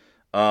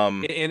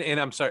 and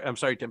I'm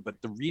sorry, Tim,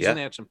 but the reason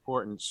Yeah. that's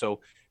important.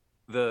 So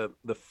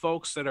the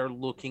folks that are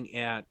looking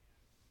at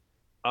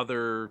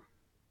other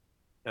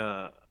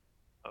uh,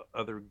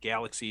 other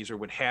galaxies or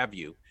what have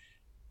you,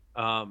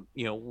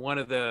 one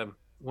of the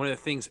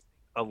things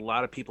a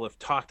lot of people have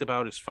talked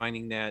about is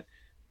finding that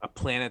a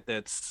planet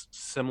that's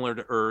similar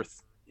to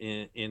Earth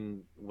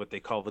in what they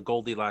call the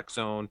Goldilocks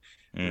zone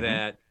Mm-hmm.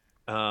 that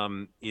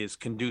is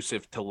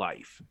conducive to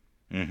life.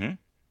 Mm-hmm.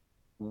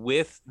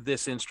 With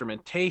this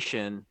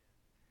instrumentation,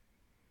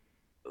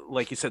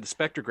 like you said, the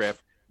spectrograph,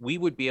 we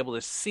would be able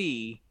to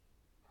see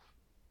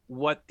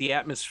what the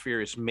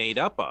atmosphere is made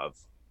up of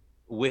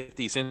with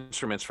these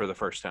instruments for the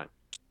first time.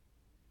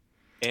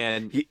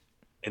 And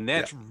and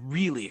Yeah. that's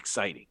really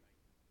exciting.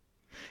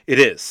 It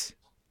is.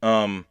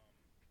 Um,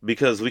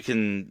 because we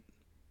can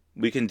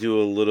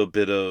do a little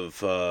bit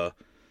of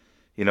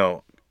you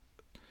know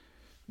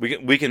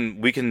we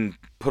can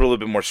put a little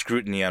bit more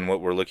scrutiny on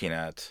what we're looking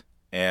at,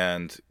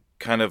 and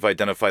kind of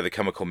identify the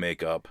chemical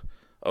makeup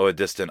of a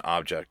distant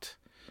object.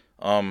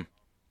 Um,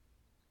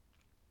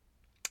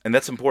 and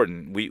that's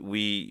important.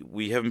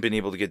 We haven't been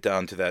able to get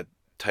down to that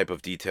type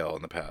of detail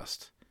in the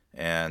past,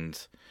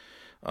 and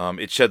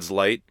it sheds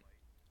light,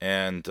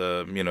 and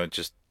it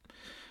just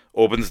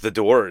opens the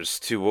doors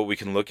to what we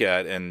can look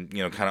at and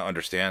kind of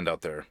understand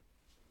out there.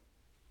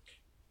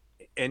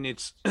 And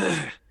it's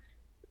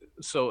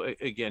so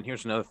again,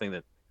 here's another thing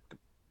that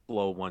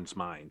blow one's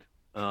mind.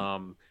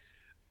 Um,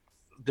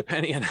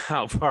 Depending on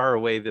how far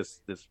away this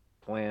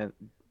planet,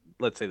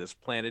 let's say this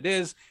planet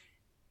is,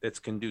 that's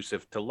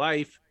conducive to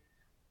life.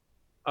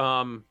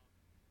 Um,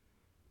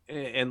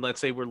 and let's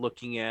say we're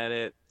looking at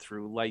it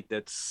through light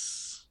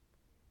that's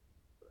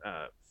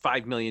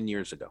 5 million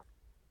years ago.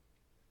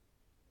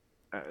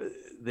 Uh,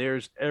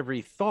 there's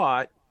every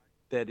thought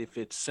that if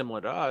it's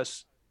similar to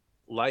us,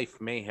 life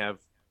may have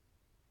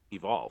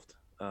evolved.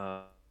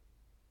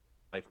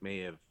 Life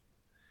may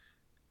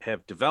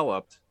have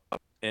developed,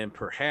 and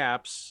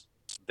perhaps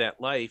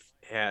that life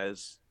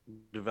has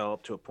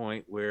develop to a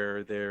point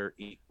where they're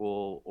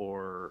equal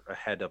or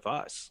ahead of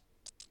us.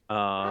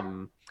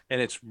 And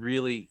it's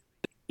really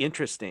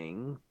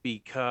interesting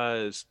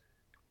because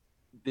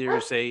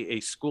there's a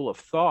school of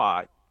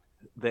thought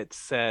that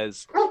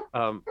says,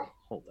 hold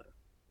on.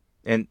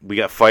 And we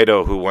got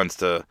Fido who wants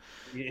to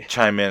Yeah.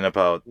 chime in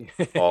about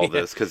all Yeah.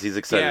 this because he's Yeah,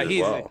 excited as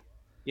well.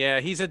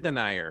 he's a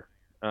denier.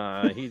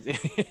 He's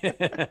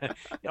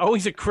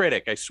always a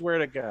critic. I swear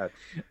to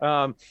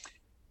God.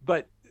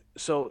 But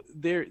so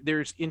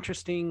there's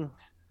interesting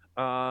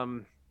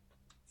um,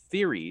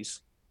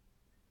 theories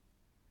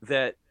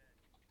that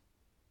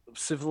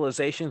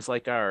civilizations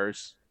like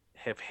ours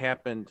have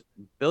happened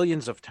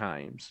billions of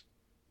times,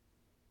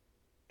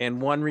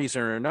 and one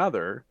reason or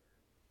another,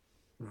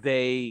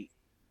 they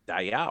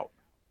die out.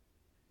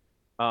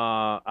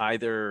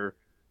 Either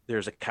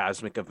there's a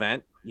cosmic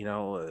event,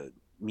 a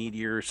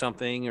meteor or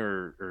something,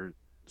 or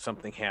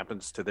something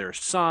happens to their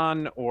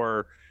sun,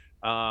 or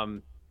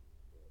um,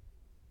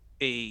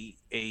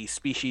 a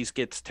species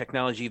gets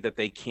technology that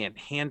they can't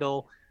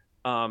handle.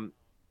 Um,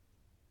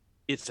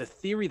 it's a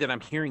theory that I'm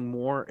hearing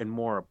more and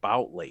more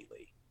about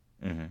lately,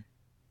 Mm-hmm.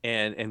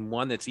 and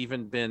one that's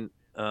even been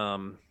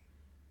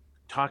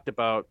talked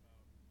about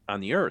on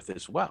the Earth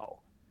as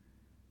well.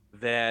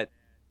 That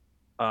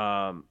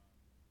um,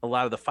 a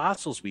lot of the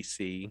fossils we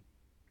see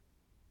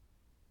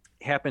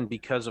happened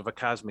because of a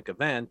cosmic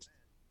event,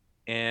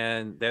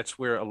 and that's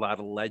where a lot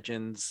of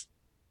legends,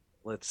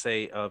 let's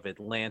say, of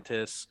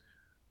Atlantis,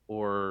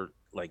 or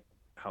like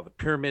how the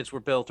pyramids were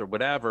built or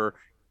whatever,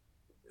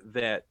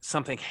 that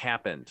something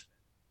happened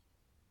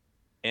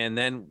and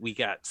then we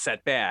got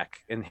set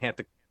back and had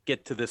to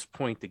get to this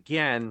point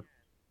again.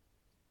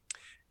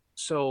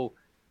 So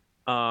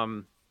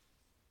um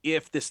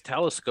if this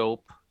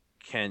telescope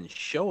can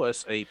show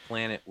us a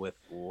planet with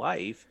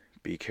life,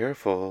 Be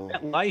careful.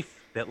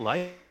 that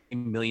life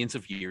millions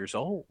of years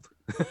old.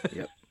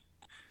 Yep.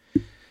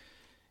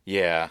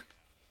 Yeah.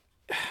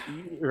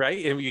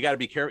 Right, and you got to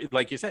be careful,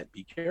 like you said,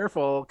 be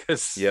careful,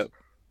 because Yep.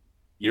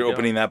 you You're don't.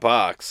 opening that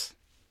box.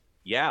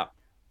 Yeah,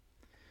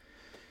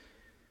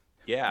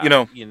 You yeah,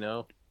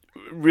 know,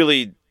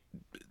 really,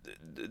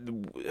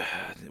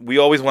 we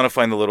always want to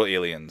find the little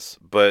aliens,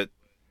 but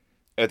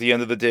at the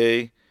end of the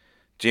day,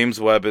 James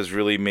Webb is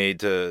really made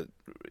to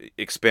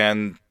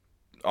expand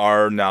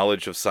our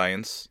knowledge of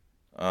science.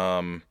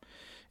 Um,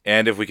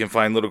 and if we can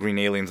find little green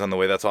aliens on the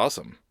way, that's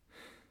awesome.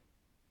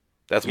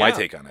 That's my yeah,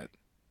 take on it.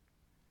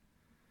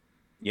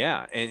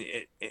 yeah.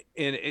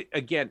 And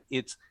again,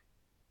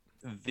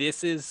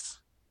 this is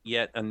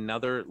yet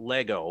another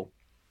Lego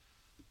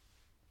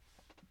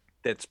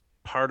that's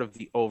part of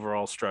the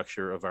overall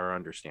structure of our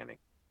understanding.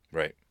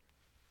 Right.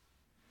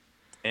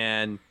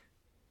 And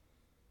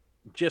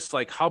just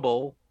like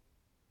Hubble,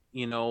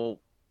 you know,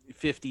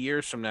 50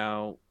 years from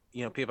now,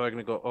 people are going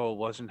to go, "Oh,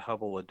 wasn't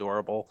Hubble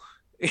adorable?"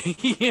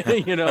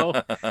 you know,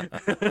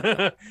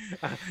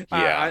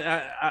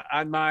 Yeah.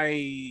 on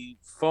my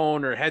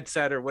phone or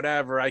headset or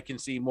whatever, I can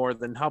see more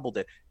than Hubble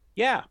did.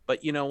 Yeah,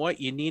 but you know what?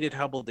 You needed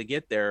Hubble to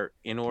get there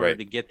in order Right.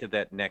 to get to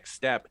that next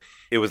step.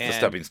 It was the And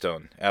stepping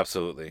stone.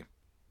 Absolutely.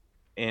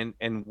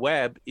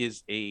 Webb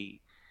is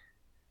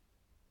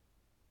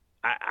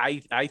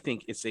I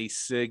think it's a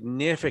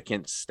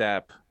significant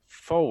step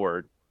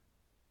forward,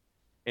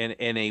 and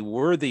a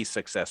worthy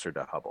successor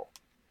to Hubble.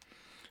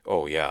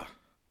 Oh, yeah.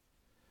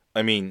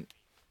 I mean,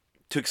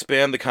 to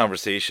expand the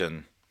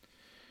conversation,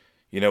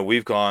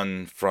 we've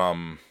gone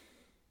from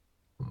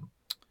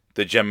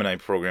the Gemini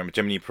program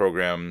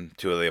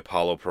to the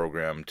Apollo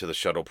program to the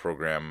shuttle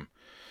program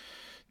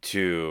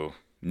to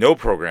no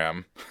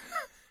program.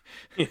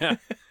 Yeah.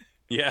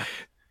 Yeah.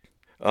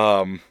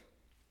 Um,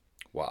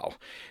 wow.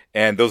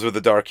 And those were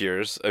the dark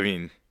years. I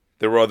mean,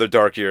 there were other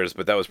dark years,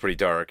 but that was pretty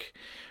dark. Yeah.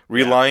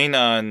 Relying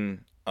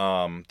on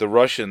the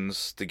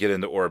Russians to get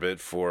into orbit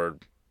for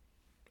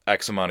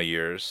X amount of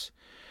years.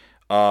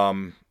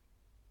 Um,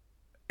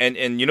 and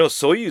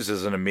Soyuz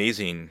is an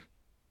amazing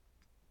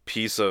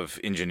piece of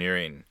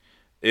engineering.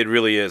 It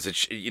really is.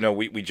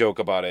 We joke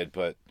about it,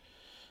 but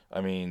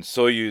I mean,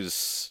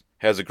 Soyuz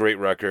has a great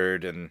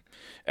record, and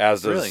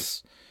as Really?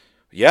 does,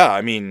 yeah.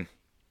 I mean,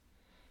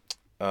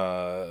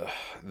 uh,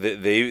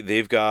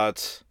 they've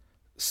got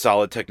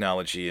solid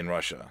technology in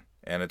Russia,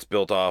 and it's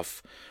built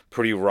off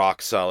pretty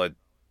rock solid,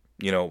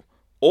 you know,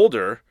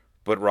 older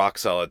but rock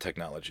solid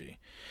technology.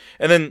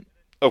 And then,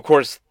 of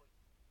course,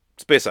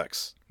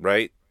 SpaceX,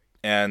 right?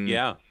 And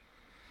Yeah.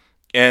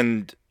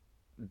 and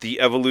the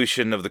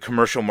evolution of the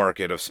commercial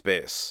market of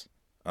space.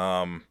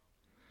 Um,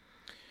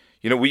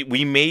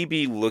 we may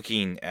be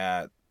looking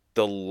at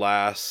the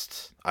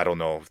last, I don't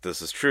know if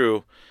this is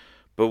true,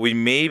 but we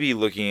may be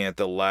looking at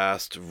the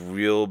last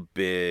real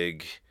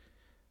big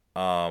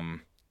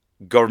um,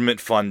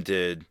 government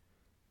funded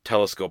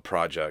telescope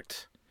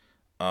project.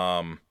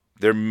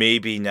 There may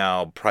be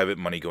now private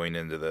money going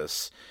into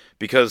this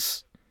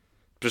because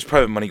there's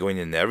private money going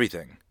into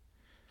everything.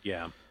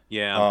 Yeah.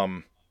 Yeah.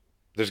 Um,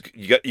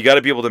 you got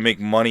to be able to make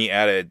money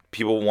at it.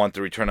 People want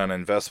the return on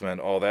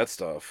investment, all that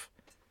stuff.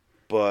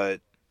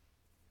 But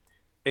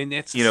And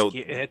You know,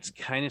 that's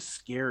kind of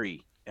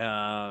scary.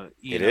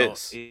 it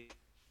is.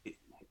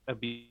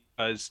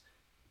 Because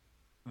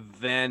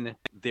then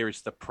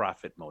there's the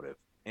profit motive,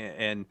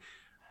 and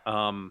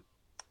um,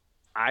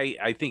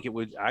 I think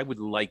I would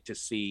like to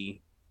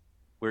see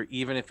where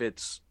even if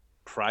it's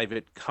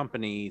private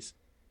companies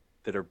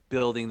that are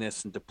building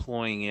this and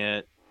deploying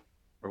it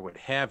or what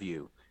have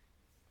you,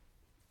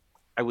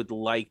 I would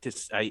like to.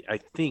 I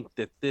think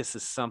that this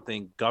is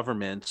something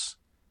governments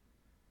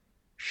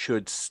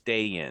should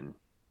stay in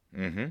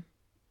Mm-hmm.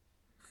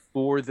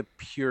 for the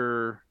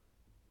pure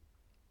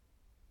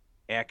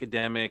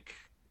academic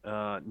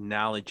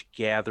knowledge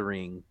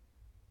gathering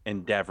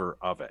endeavor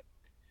of it.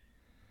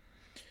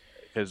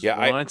 Because Yeah,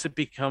 I once it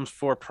becomes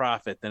for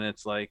profit, then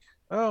it's like,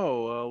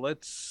 oh, well,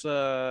 let's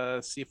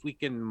see if we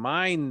can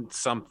mine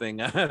something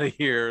out of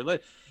here.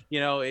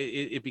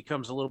 It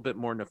becomes a little bit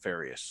more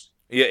nefarious.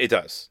 yeah, it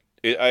does.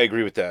 I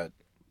agree with that.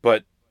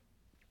 But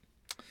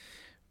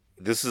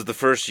this is the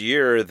first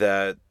year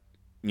that,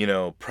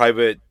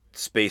 private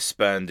space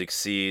spend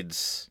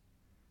exceeds,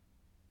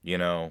 you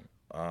know,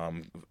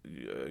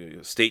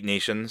 state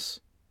nations.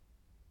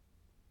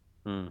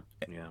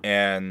 Yeah.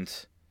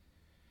 And,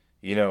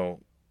 you know,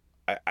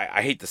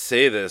 I hate to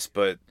say this,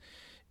 but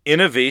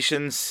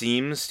innovation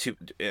seems to.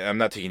 I'm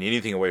not taking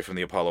anything away from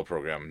the Apollo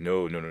program.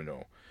 No, no, no,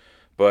 no.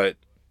 But,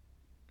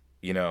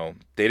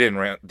 they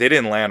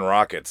didn't land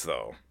rockets,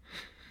 though.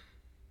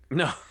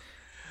 No.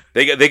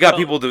 They got Well,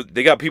 people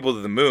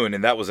to the moon,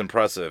 and that was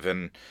impressive,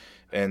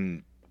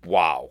 and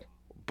wow.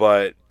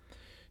 But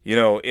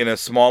in a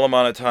small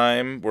amount of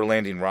time, we're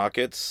landing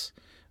rockets.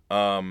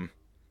 Um,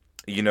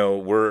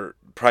 we're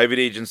private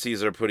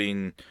agencies are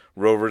putting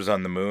rovers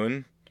on the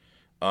moon.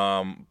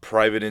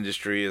 Private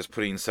industry is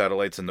putting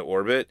satellites into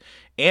orbit,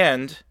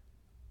 and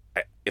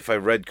if I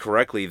read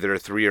correctly, there are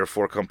 3 or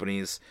 4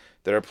 companies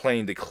that are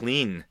planning to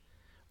clean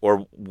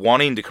or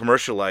wanting to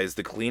commercialize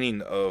the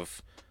cleaning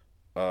of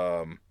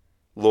um,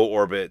 low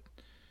orbit,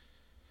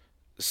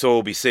 so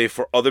it'll be safe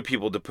for other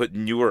people to put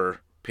newer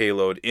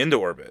payload into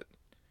orbit.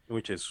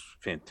 which is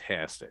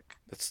fantastic.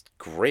 That's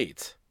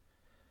great.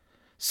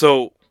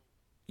 So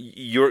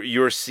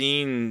you're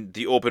seeing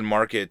the open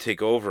market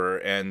take over,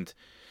 and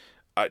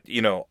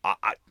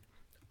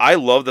I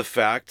love the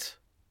fact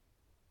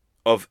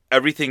of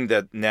everything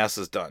that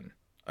NASA's done.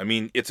 I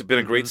mean, it's been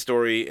a great Hmm.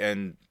 story,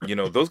 and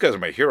those guys are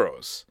my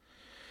heroes.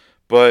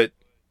 But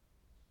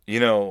you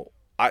know,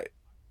 I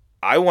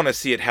I want to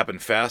see it happen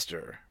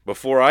faster.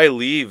 Before I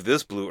leave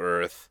this blue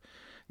Earth,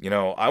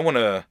 I want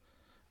a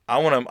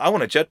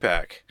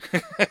jetpack.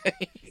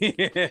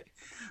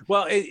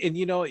 Well, and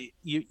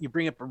you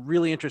bring up a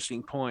really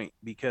interesting point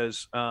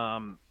because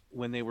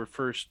when they were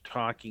first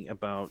talking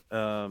about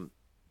the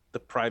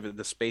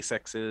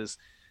SpaceX's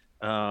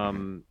Hmm.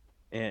 um,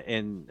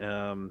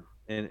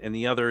 and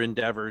the other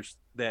endeavors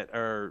that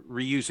are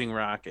reusing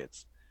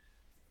rockets,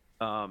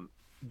 um,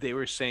 they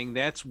were saying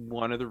that's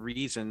one of the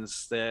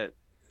reasons that,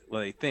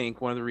 well, they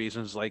think one of the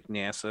reasons like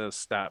NASA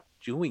stopped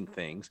doing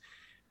things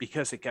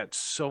because it got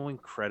so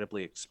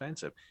incredibly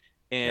expensive.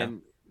 Yeah.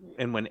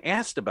 And when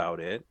asked about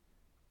it,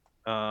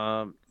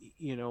 um,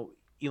 you know,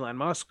 Elon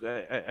Musk,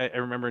 I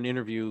remember an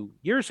interview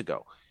years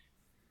ago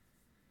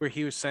where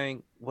he was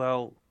saying,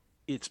 well,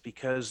 it's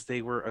because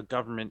they were a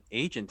government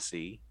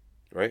agency.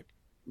 Right.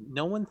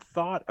 No one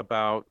thought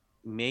about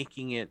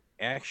making it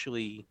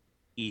actually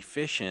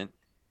efficient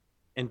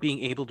and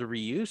being able to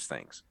reuse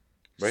things.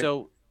 Right.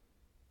 So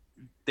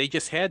they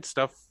just had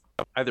stuff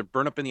either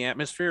burn up in the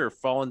atmosphere or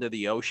fall into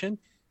the ocean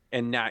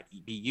and not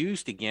be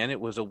used again. It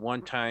was a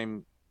one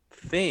time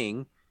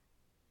thing.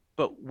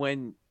 But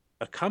when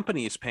a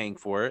company is paying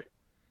for it,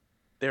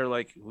 they're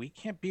like, we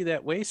can't be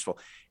that wasteful.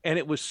 And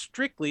it was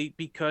strictly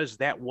because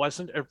that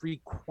wasn't a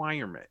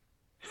requirement.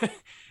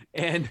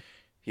 and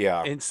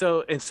Yeah.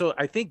 so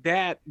I think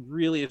that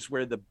really is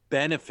where the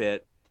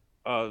benefit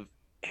of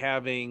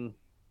having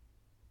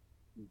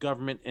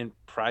government and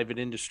private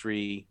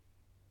industry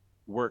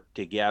work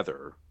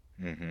together,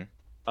 Hmm.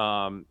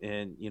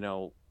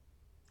 and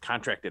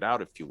contract it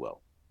out, if you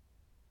will,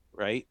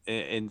 right?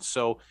 And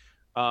so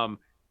um,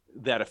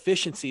 that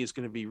efficiency is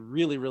going to be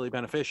really, really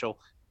beneficial,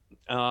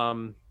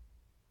 um,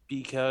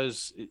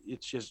 because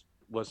it just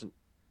wasn't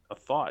a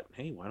thought.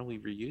 Hey, why don't we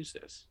reuse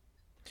this?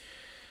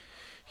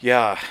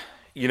 Yeah.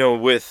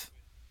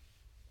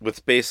 With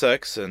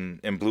SpaceX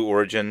and Blue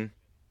Origin,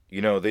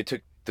 they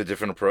took the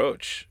different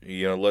approach.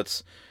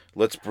 Let's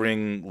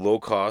bring low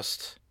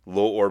cost,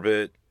 low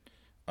orbit,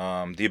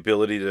 the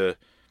ability to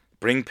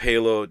bring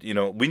payload.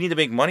 We need to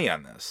make money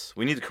on this.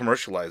 We need to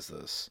commercialize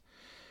this.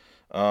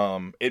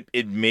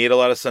 It made a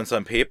lot of sense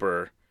on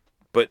paper,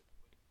 but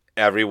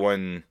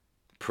everyone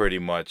pretty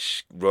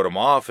much wrote them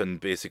off and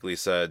basically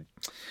said,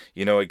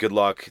 good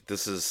luck.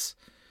 This is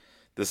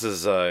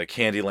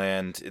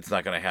Candyland. It's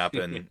not going to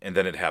happen. And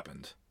then it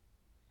happened.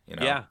 You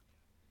know. Yeah,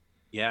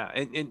 yeah,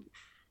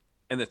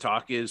 and the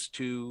talk is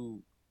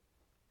to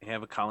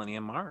have a colony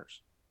on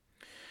Mars.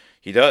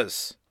 He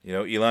does.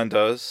 Elon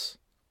does.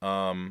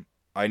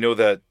 I know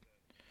that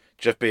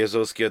Jeff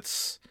Bezos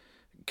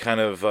kind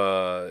of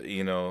the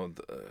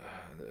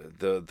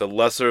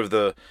lesser of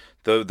the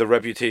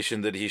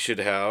reputation that he should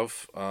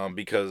have,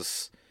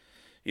 because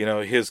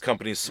his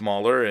company's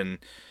smaller, and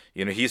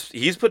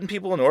he's putting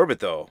people in orbit,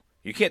 though.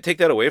 You can't take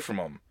that away from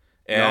him.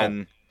 No.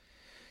 And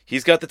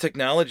he's got the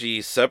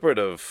technology separate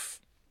of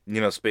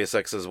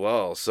SpaceX as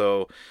well.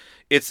 So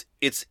it's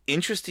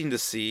interesting to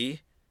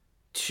see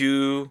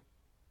two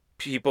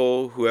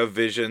people who have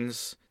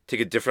visions take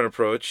a different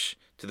approach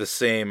to the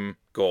same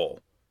goal.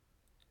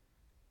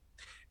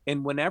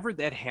 And whenever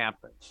that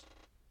happens,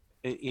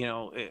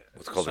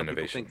 It's called think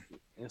innovation.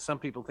 some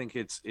people think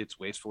it's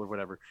wasteful or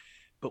whatever,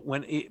 but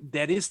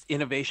that is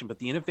innovation. But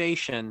the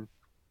innovation,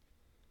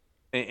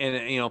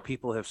 and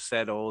people have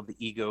said, oh, the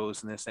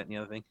egos and this, that, and the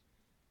other thing.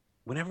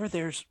 Whenever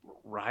there's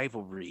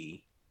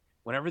rivalry,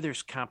 whenever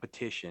there's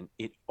competition,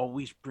 it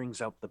always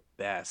brings out the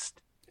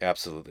best,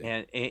 Absolutely.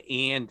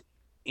 and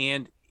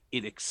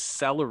it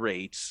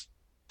accelerates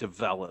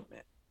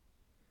development.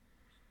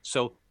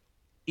 So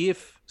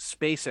if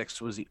SpaceX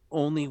was the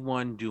only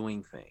one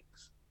doing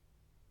things,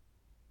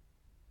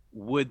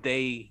 would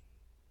they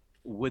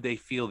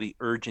feel the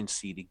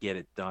urgency to get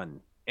it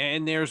done?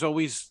 And there's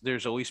always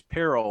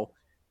peril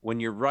when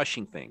you're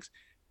rushing things,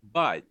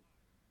 but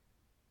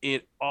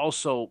it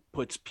also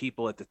puts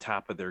people at the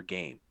top of their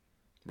game.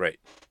 Right.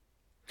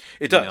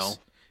 It You does. know,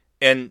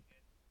 And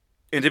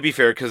and to be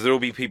fair, because there will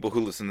be people who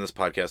listen to this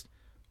podcast,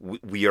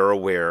 we are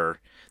aware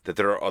that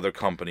there are other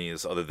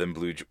companies other than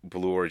Blue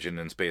Origin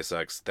and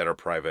SpaceX that are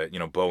private.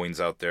 Boeing's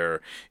out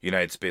there,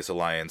 United Space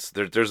Alliance.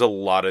 There's a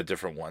lot of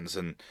different ones,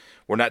 and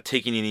we're not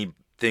taking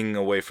anything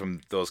away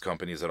from those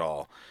companies at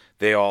all.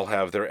 They all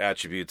have their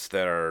attributes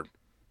that are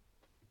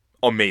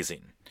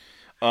amazing.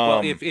 well,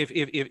 Um,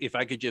 if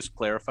I could just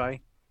clarify,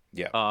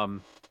 yeah,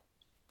 um,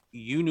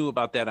 you knew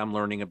about that. I'm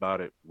learning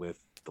about it with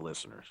the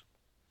listeners.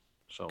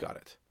 So got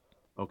it.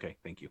 okay,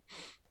 thank you.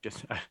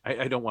 Just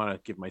I don't want to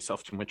give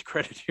myself too much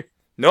credit here.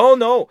 No,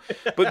 no,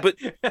 but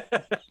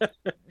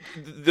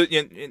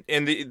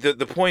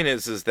the point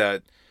is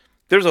that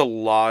there's a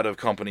lot of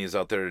companies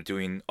out there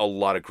doing a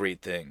lot of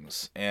great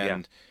things,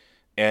 Yeah,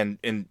 and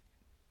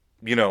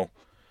you know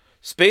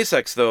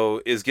SpaceX,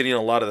 though, is getting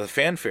a lot of the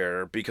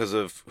fanfare because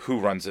of who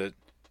runs it,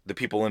 the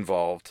people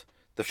involved,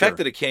 the fact sure.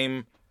 that it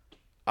came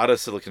out of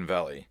Silicon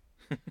Valley,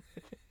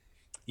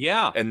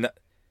 Yeah, and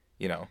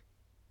you know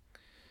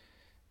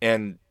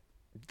and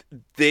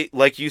they,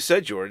 like you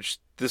said, George,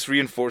 this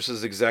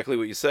reinforces exactly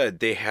what you said.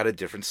 They had a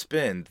different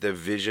spin. The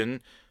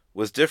vision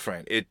was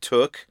different. It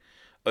took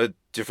a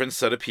different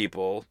set of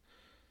people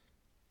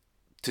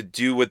to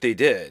do what they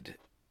did.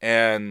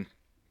 And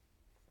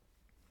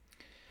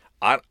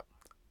I,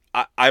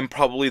 I'm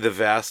probably the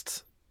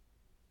vast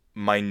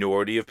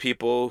minority of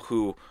people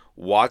who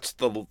watched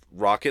the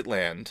rocket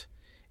land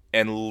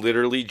and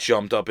literally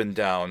jumped up and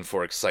down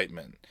for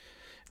excitement.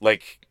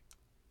 Like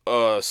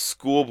a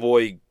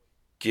schoolboy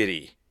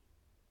giddy.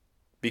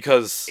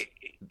 Because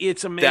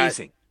it's that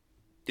amazing.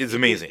 is It,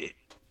 amazing.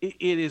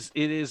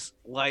 it is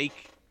like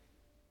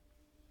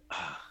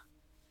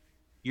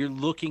you're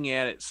looking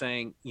at it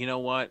saying, you know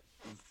what,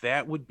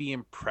 that would be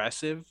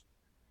impressive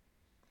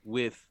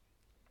with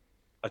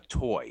a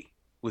toy,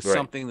 with Right.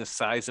 something the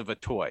size of a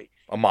toy,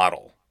 A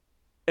model.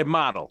 a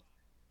model.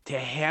 To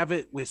have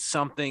it with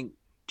something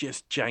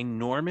just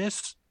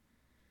ginormous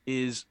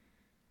is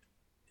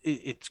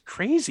it's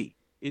crazy.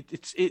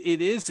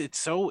 It's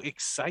so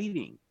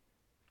exciting.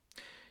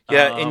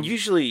 Yeah, and Um,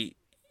 usually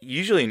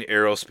in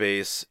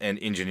aerospace and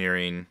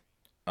engineering,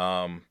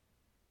 um,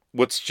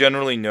 what's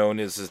generally known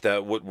is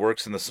that what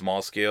works in the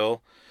small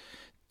scale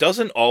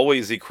doesn't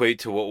always equate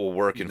to what will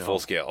work in full no,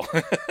 scale.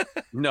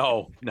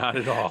 no, not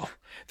at all.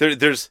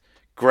 There's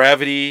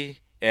gravity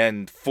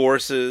and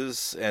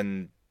forces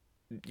and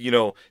you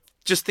know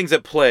just things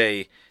at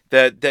play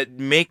that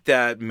make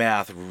that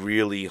math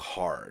really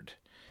hard.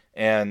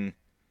 And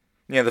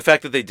yeah, the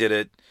fact that they did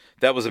it,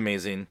 that was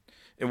amazing.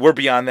 And we're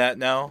beyond that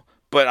now.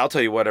 But I'll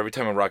tell you what, every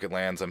time a rocket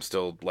lands, I'm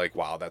still like,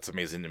 wow, that's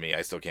amazing to me.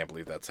 I still can't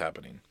believe that's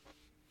happening.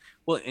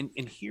 Well, and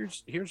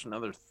here's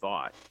another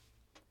thought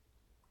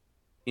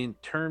in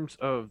terms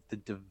of the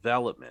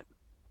development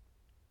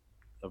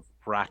of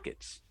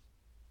rockets.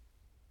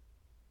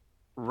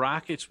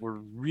 Rockets were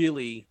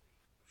really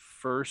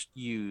first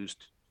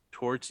used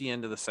towards the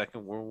end of the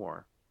Second World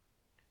War,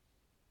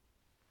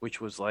 which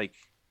was like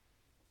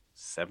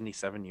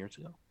 77 years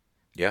ago.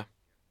 Yeah.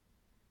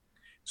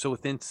 So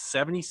within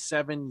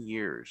 77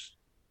 years,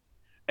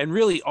 and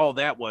really all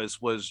that was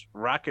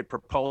rocket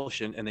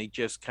propulsion, and they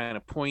just kind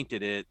of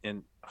pointed it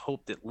and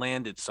hoped it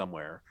landed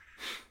somewhere,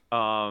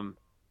 um,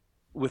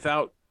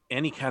 without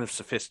any kind of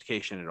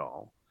sophistication at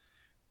all.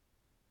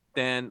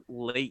 Then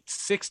late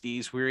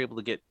 60s, we were able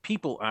to get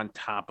people on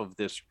top of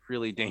this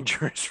really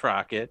dangerous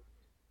rocket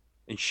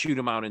and shoot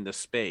them out into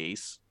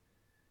space.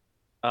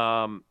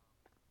 Um,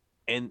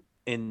 and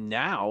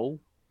now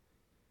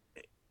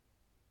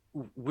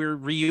we're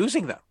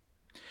reusing them.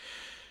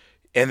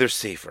 And they're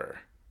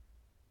safer.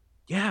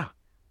 Yeah.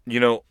 You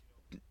know,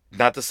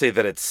 not to say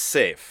that it's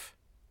safe.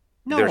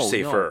 They're No, no.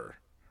 safer.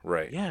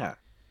 Right. Yeah.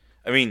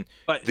 I mean,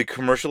 But the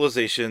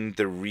commercialization,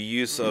 the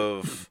reuse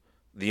of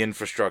the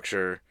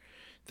infrastructure,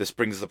 this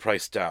brings the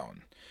price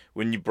down.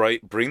 When you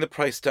bring the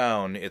price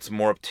down, it's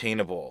more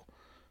obtainable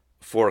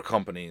for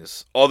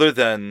companies other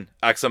than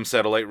XM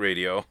satellite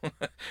radio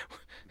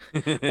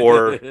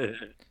or,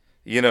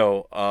 you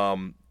know,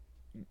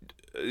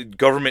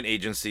 government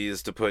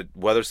agencies to put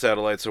weather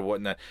satellites or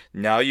whatnot.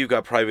 Now you've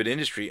got private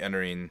industry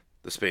entering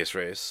the space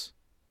race,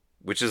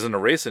 which isn't a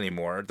race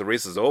anymore. The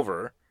race is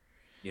over.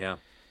 yeah,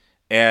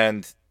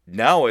 And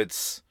now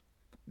it's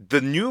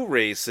the new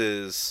race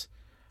is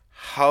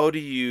how do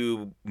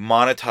you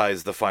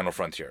monetize the final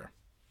frontier?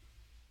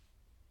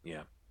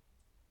 yeah,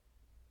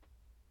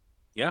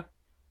 yeah.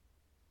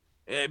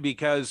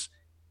 Because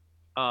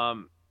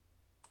um,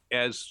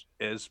 as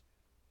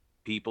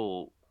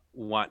people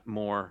want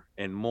more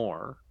and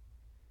more,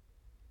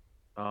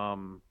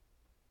 um,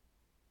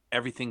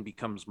 everything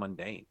becomes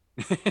mundane.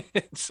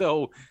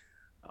 So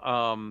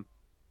um,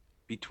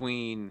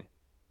 between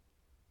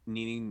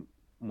needing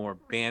more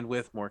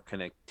bandwidth, more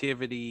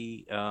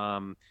connectivity,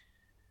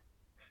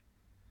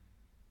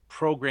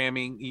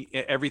 programming,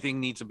 everything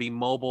needs to be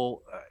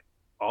mobile.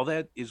 All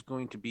that is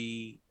going to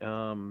be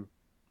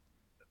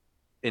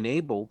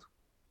enabled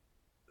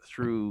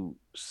through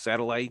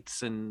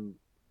satellites and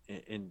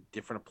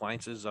different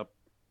appliances up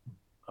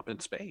in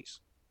space.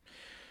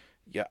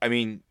 Yeah, I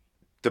mean,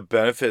 the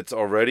benefits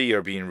already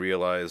are being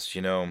realized,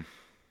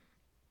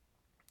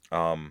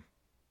 um,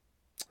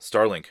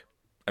 Starlink.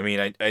 I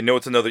mean, I know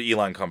it's another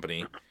Elon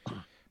company,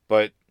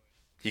 but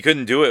he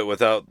couldn't do it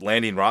without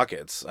landing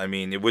rockets. I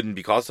mean, it wouldn't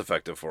be cost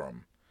effective for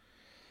him.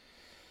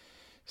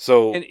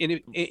 So,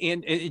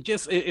 And it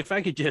just, if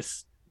I could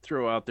just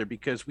throw out there,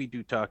 because we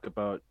do talk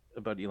about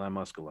Elon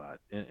Musk a lot,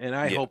 and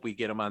I yeah, hope we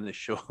get him on this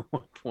show at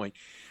one point.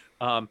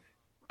 Um,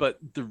 but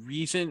the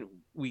reason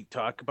we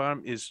talk about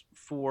him is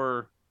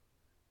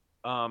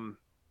um,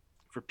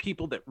 for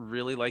people that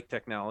really like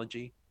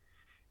technology.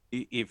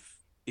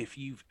 If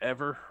you've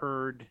ever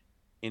heard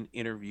an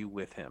interview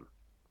with him,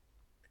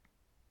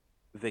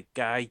 the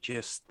guy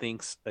just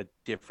thinks a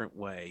different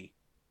way,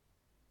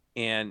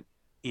 and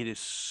it is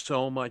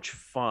so much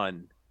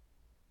fun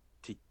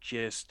to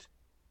just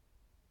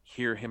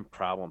hear him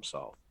problem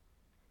solve.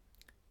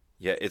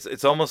 yeah,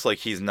 it's almost like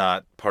he's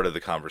not part of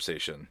the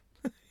conversation.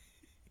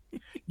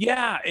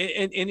 Yeah,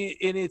 and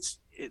it's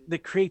the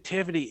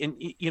creativity, and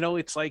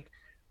it's like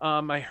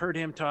I heard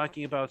him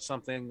talking about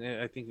something.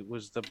 I think it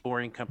was the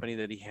boring company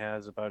that he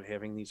has about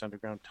having these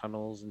underground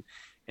tunnels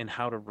and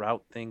how to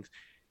route things,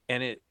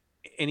 and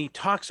he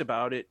talks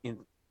about it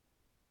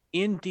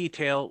in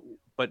detail,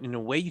 but in a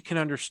way you can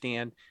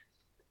understand,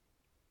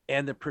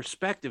 and the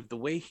perspective, the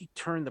way he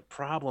turned the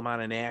problem on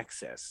an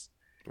axis,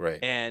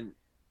 Right. and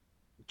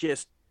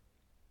just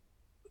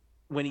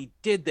when he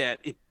did that,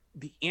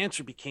 the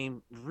answer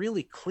became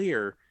really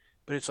clear.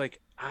 But it's like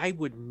I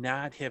would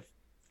not have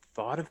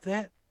thought of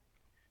that,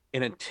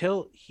 and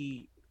until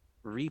he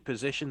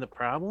repositioned the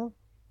problem,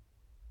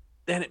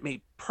 then it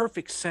made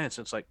perfect sense.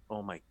 It's like,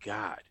 oh my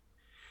god,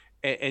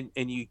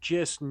 and you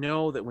just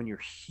know that when you're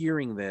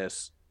hearing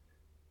this,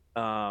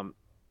 um,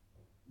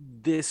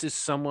 this is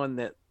someone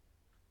that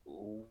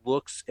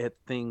looks at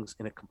things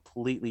in a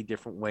completely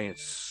different way.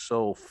 It's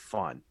so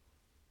fun.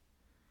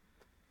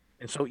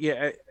 And so,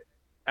 yeah,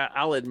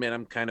 I'll admit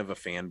I'm kind of a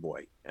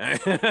fanboy.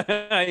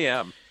 I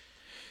am.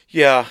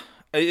 Yeah,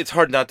 it's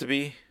hard not to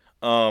be.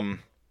 Um,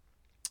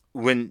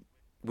 when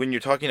when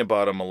you're talking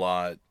about him a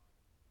lot,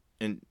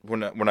 and we're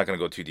not going to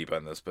go too deep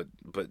on this, but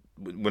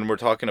when we're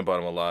talking about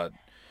him a lot,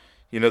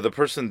 the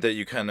person that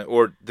you kind of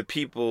or the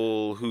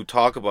people who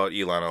talk about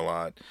Elon a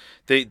lot,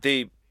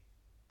 they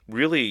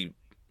really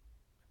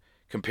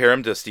compare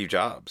him to Steve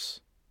Jobs,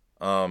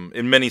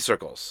 in many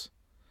circles.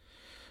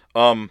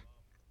 Um,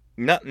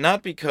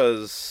 not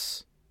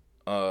because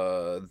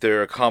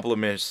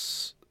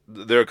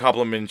their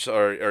compliments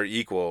are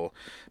equal,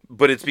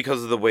 but it's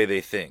because of the way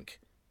they think.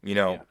 You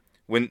know, Yeah.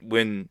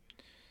 when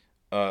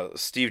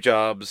Steve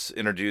Jobs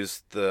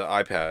introduced the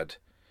iPad,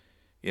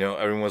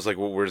 everyone was like,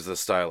 "Well, where's the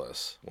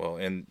stylus?" Well,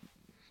 and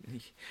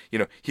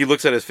he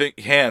looks at his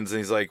hands and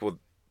he's like, "Well,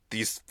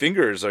 these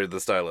fingers are the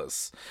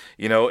stylus,"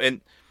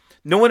 and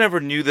no one ever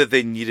knew that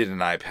they needed an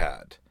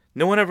iPad.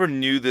 No one ever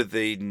knew that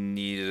they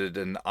needed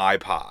an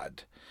iPod.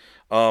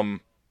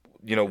 Um,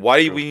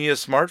 why do True. we need a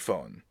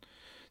smartphone?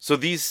 So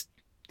these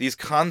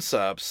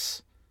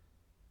concepts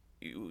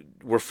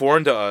were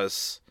foreign to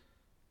us,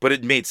 but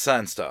it made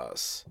sense to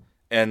us,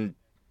 and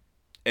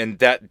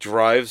that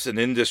drives an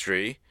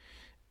industry,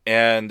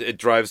 and it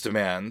drives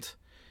demand,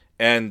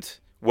 and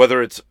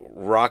whether it's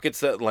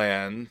rockets that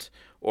land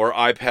or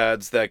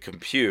iPads that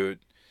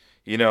compute,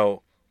 you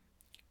know,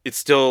 it's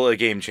still a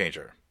game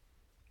changer.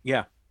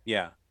 Yeah.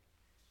 Yeah.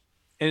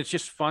 And it's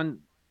just fun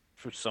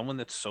for someone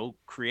that's so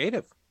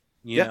creative,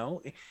 you Yeah,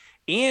 know,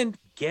 and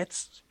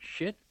gets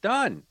shit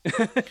done.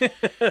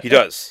 he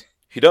does.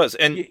 He does,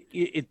 and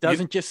It you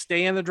doesn't just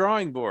stay on the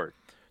drawing board.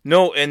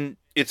 no, and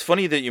it's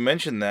funny that you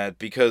mentioned that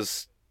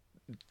because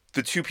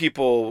the two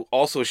people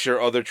also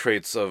share other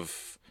traits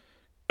of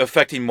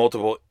affecting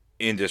multiple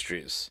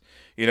industries.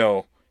 You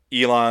know,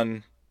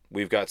 Elon,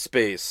 we've got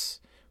space,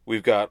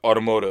 we've got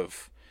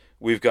automotive,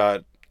 we've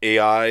got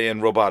AI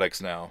and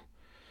robotics now.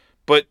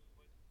 But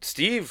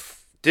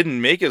Steve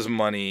didn't make his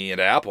money at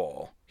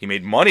Apple. He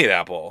made money at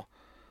Apple,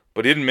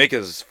 but he didn't make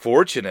his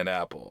fortune at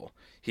Apple.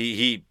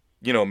 He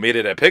made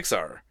it at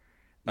Pixar.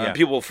 Yeah.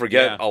 People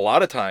forget Yeah. a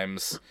lot of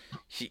times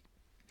he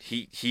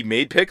he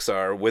made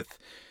Pixar with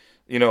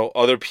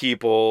other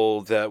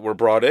people that were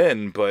brought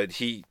in, but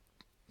he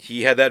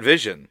had that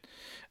vision.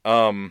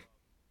 Um,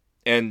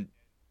 and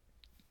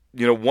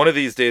one of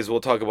these days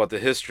we'll talk about the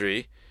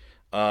history.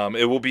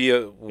 It will be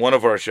one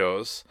of our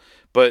shows,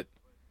 but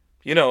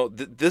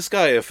this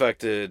guy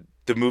affected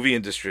the movie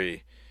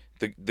industry,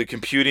 the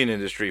computing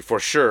industry for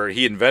sure.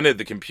 He invented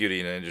the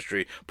computing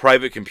industry,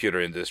 private computer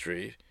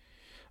industry.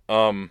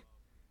 Um,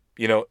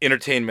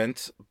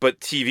 entertainment, but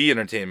TV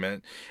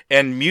entertainment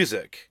and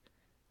music.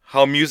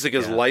 How music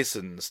is Yeah.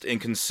 licensed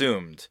and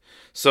consumed.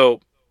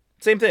 So,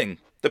 same thing.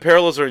 The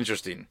parallels are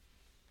interesting.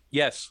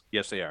 Yes.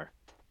 Yes, they are.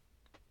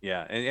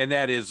 Yeah, and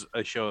that is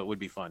a show that would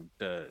be fun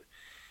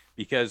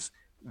because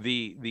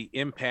the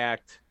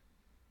impact,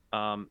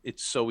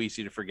 it's so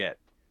easy to forget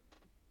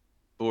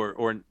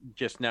or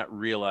just not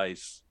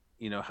realize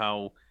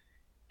how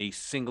a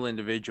single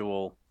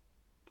individual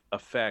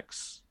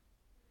affects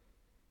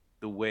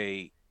the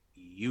way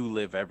you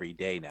live every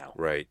day now,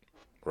 Right.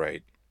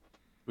 Right.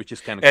 which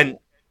is kind of And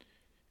cool.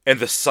 and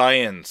the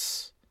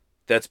science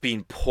that's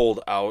being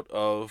pulled out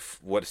of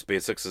what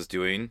SpaceX is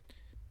doing,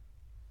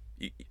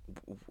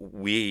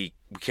 we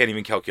can't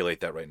even calculate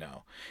that right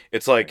now.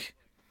 It's Right. like,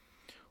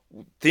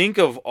 think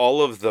of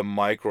all of the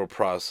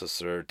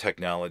microprocessor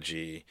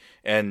technology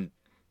and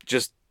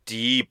just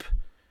deep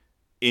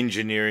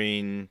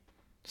engineering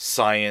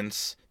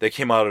science that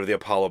came out of the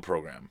Apollo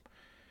program.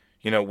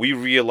 We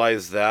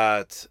realize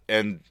that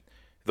and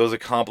those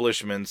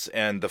accomplishments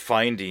and the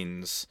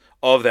findings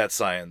of that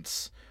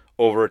science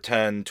over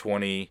 10,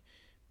 20,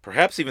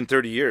 perhaps even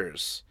 30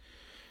 years.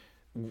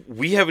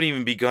 We haven't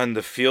even begun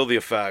to feel the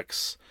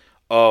effects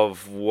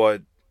of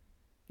what,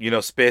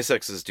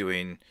 SpaceX is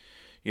doing.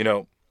 You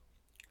know,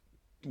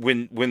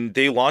 when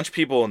they launch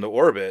people into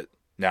orbit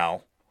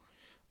now,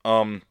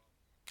 um,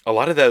 a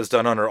lot of that is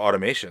done under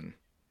automation.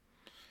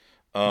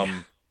 Yeah.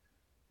 Um,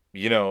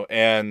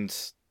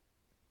 and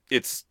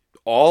it's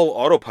all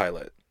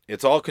autopilot.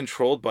 It's all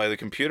controlled by the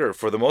computer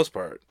for the most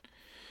part.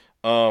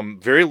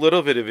 Very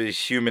little bit of it is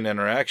human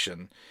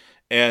interaction.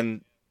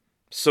 And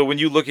so when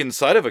you look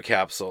inside of a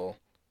capsule,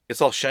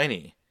 it's all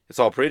shiny. It's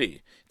all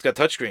pretty. It's got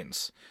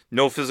touchscreens.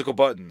 No physical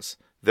buttons.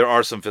 There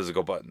are some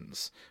physical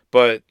buttons.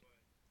 But,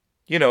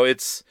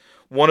 it's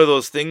one of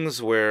those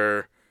things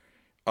where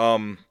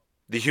um,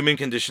 the human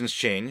conditions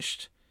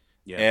changed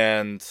Yeah.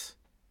 and,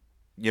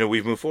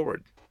 we've moved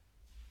forward.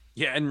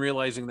 Yeah, and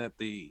realizing that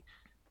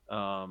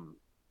um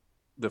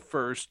the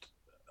first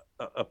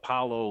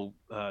Apollo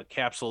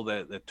capsule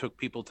that took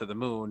people to the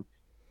moon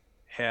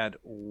had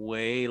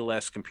way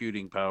less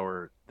computing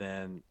power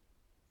than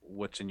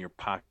what's in your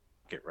pocket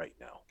right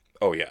now.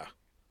 Oh, yeah.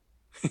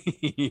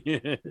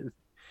 Yes.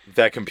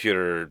 That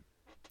computer,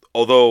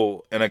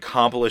 although an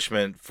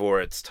accomplishment for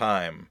its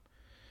time,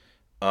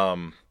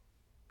 um,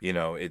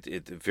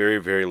 it very,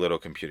 very little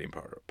computing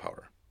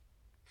power.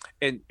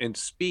 And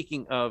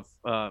speaking of,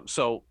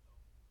 so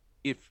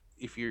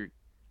if you're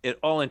at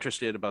all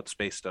interested about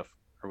space stuff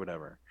or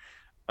whatever,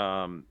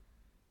 um,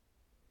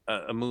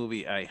 a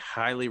movie I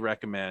highly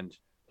recommend.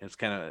 It's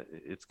kind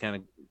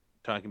of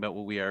talking about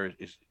what we are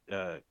is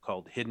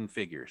called Hidden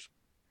Figures.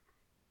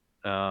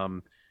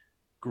 Um,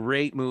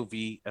 Great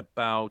movie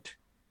about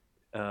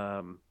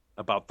the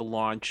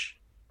launch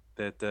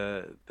that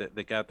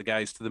got the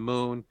guys to the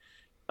moon,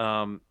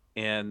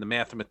 and the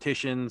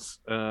mathematicians,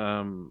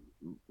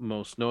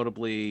 most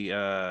notably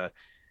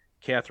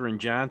Katherine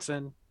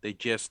Johnson. They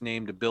just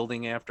named a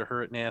building after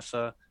her at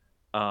NASA.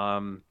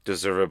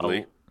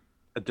 Deservedly.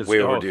 A, Way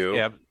oh,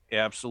 overdue.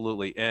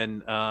 absolutely,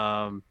 and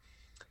uh,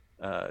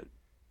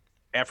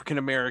 African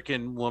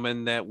American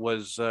woman that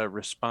was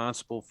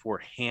responsible for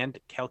hand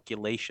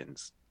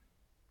calculations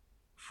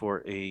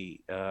for a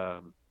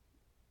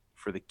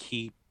for the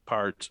key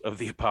parts of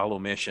the Apollo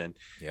mission.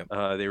 Yep.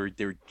 They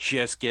were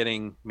just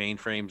getting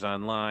mainframes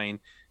online.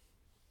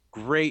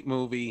 Great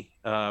movie,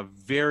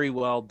 very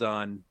well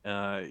done.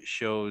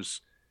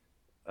 Shows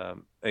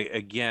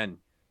again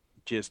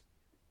just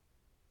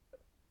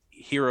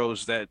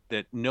heroes that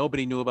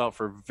nobody knew about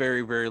for a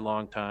very very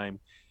long time,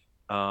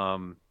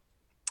 um,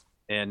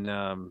 and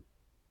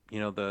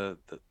the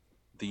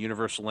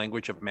universal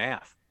language of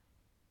math,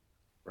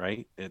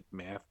 right? That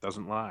math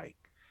doesn't lie.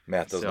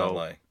 Math does not So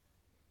lie.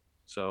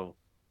 so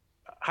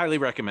highly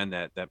recommend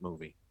that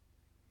movie.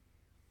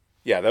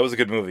 Yeah, that was a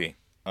good movie.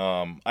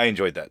 I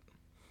enjoyed that.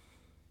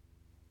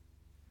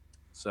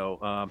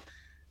 So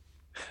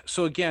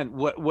so again,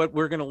 what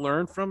we're going to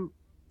learn from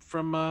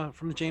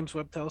the James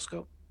Webb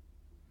Telescope,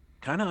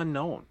 kind of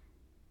unknown.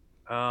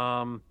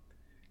 Um,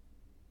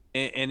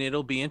 and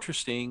it'll be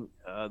interesting,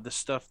 the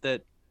stuff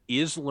that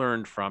is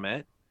learned from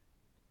it.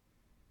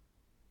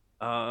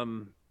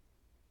 Um,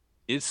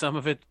 Is some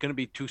of it going to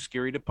be too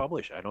scary to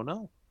publish? I don't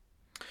know.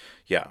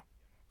 Yeah,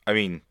 I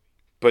mean,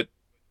 but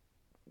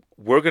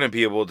we're going to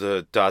be able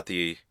to dot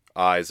the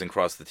I's and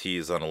cross the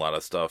T's on a lot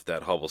of stuff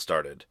that Hubble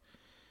started.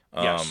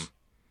 Um, Yes.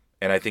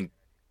 and I think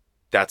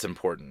that's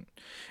important.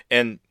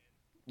 And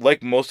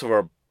like most of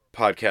our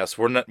podcasts,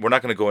 we're not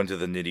going to go into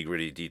the nitty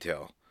gritty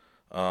detail.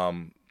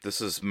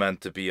 This is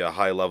meant to be a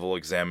high level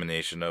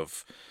examination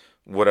of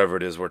whatever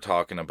it is we're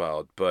talking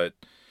about. But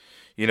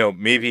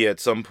maybe at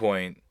some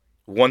point,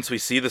 once we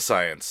see the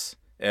science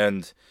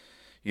and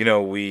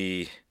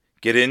we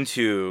get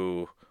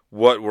into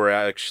what we're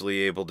actually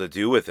able to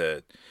do with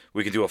it,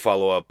 we can do a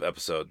follow up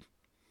episode.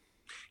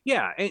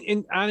 Yeah,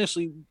 and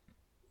honestly,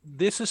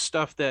 this is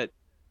stuff that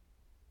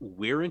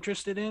we're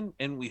interested in,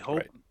 and we hope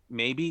Right.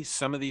 maybe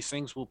some of these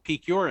things will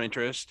pique your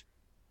interest.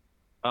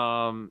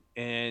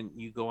 And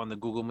you go on the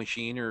Google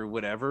machine or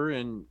whatever,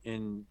 and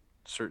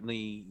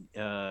certainly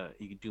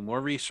you can do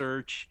more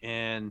research,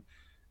 and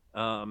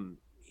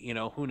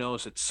who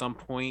knows, at some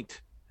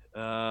point,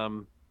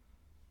 um,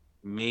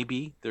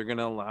 maybe they're going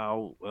to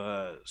allow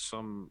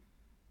some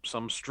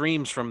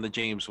streams from the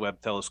James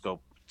Webb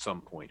Telescope at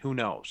some point. Who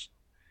knows?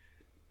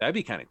 That'd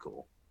be kind of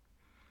cool.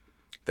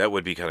 That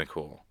would be kind of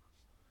cool.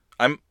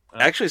 I'm Uh,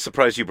 actually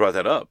surprised you brought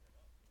that up.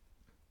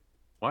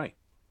 why?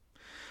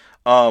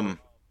 Um,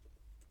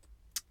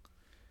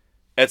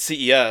 at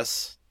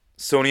CES,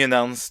 Sony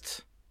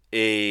announced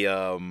a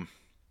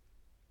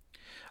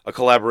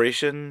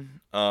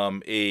collaboration,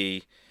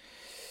 a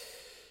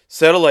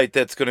satellite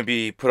that's going to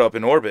be put up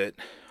in orbit,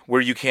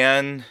 where you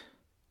can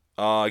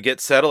get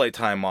satellite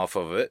time off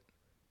of it,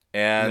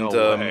 and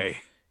No way.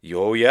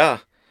 yo yeah,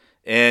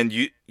 and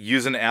you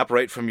use an app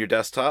right from your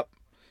desktop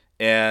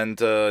and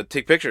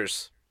take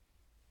pictures.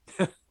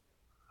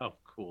 How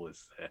cool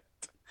is that?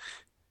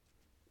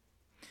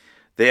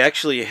 They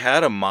actually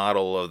had a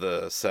model of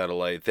the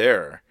satellite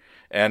there,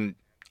 and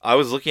I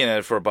was looking at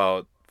it for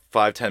about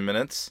 5-10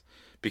 minutes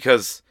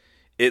because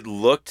it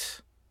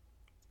looked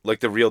like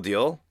the real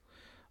deal.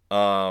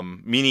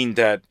 Meaning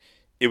that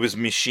it was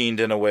machined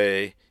in a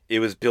way, it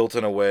was built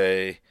in a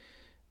way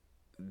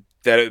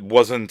that it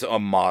wasn't a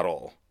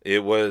model.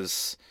 It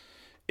was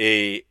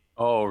a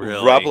Oh,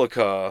 really?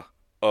 replica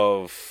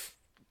of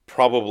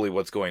probably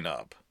what's going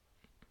up.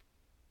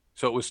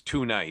 So it was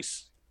too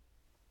nice.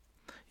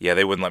 Yeah,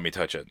 they wouldn't let me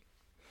touch it.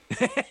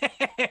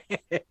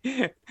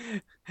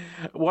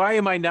 Why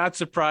am I not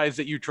surprised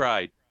that you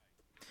tried?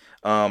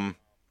 Um,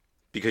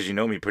 because you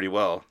know me pretty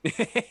well.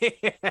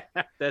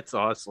 That's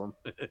awesome.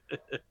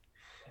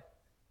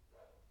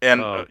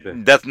 And Oh,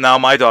 that's now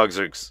my dogs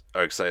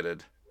are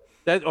excited.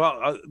 that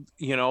well,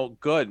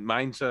 good.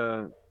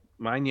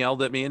 Mine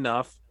yelled at me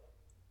enough.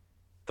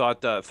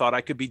 Thought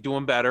I could be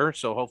doing better,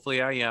 so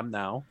hopefully I am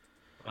now.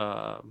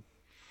 Um,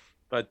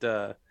 but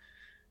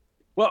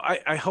well,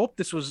 I hope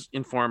this was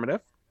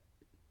informative.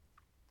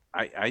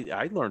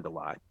 I learned a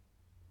lot.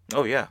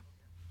 Oh yeah.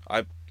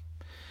 I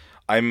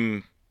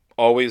I'm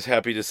always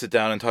happy to sit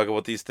down and talk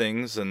about these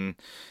things, and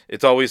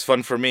it's always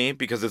fun for me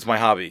because it's my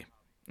hobby.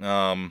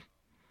 Um,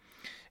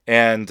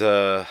 and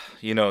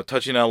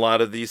touching on a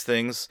lot of these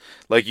things,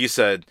 like you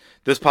said,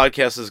 this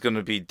podcast is going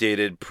to be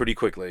dated pretty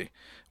quickly.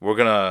 We're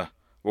gonna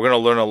we're gonna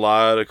learn a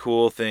lot of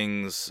cool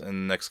things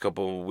in the next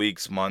couple of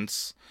weeks,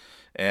 months,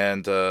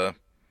 and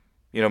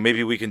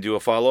maybe we can do a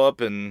follow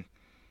up and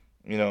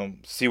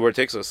see where it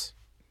takes us.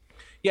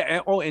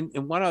 Yeah.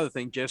 And one other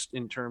thing, just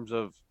in terms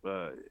of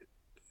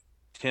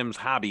Tim's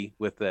hobby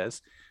with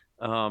this,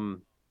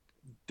 um,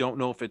 don't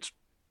know if it's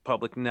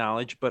public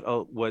knowledge, but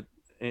what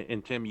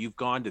and Tim, you've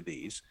gone to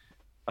these.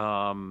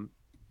 Um,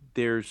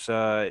 there's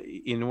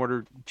in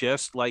order,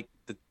 just like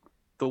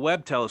the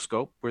Webb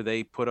telescope, where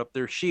they put up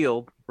their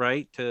shield,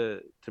 right,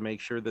 to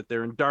make sure that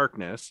they're in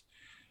darkness.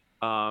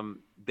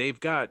 They've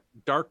got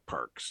dark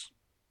parks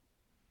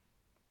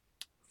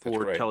That's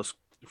for right.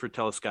 for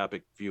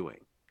telescopic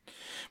viewing.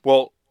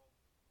 Well,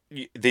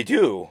 they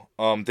do.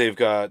 They've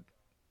got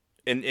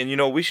and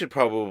we should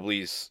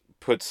probably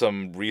put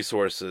some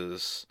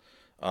resources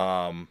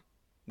um,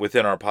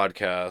 within our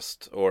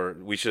podcast, or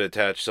we should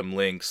attach some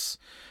links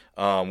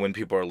when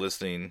people are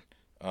listening.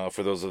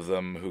 For those of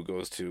them who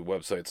goes to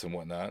websites and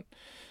whatnot,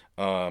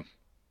 uh,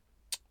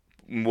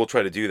 we'll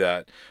try to do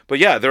that. But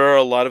yeah, there are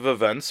a lot of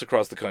events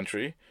across the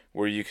country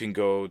where you can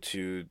go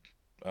to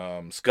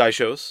sky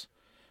shows.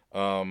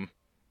 Um,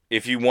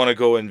 if you want to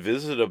go and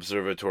visit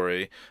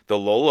observatory, the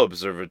Lola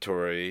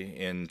Observatory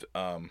in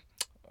um,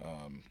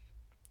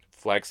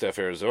 Flagstaff,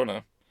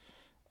 Arizona,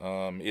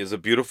 is a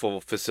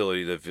beautiful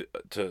facility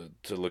to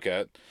look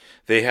at.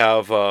 They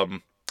have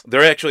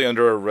they're actually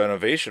under a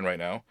renovation right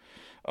now,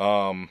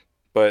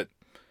 but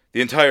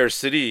the entire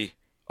city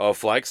of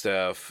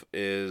Flagstaff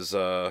is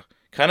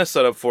kind of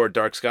set up for a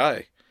dark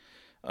sky.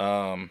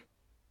 Um,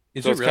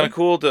 Is so it it's kind of really?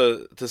 cool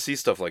to see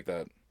stuff like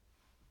that.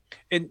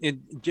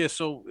 And just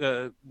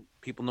so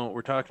people know what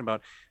we're talking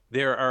about,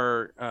 there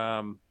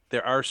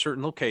are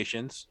certain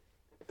locations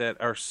that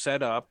are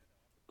set up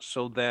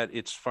so that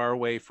it's far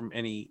away from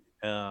any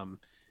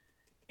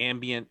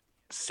ambient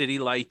city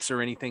lights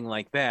or anything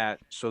like that,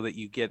 so that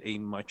you get a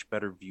much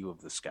better view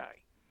of the sky.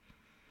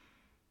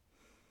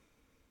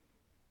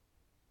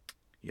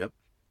 Yep.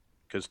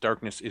 Because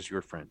darkness is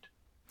your friend.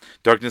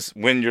 Darkness,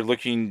 when you're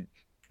looking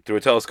through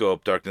a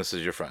telescope, darkness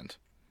is your friend.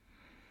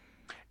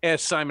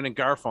 As Simon and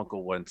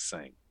Garfunkel once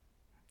sang.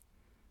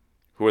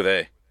 Who are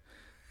they?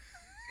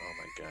 Oh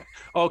my god.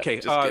 Okay.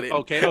 Just kidding.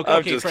 Okay.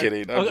 I'm just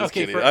kidding. I'm just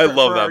okay. kidding. I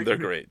love them. They're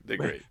great. They're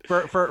great.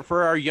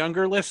 For our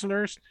younger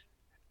listeners,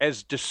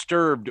 as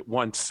Disturbed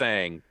once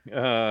sang,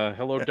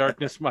 "Hello,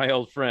 darkness, my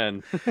old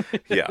friend."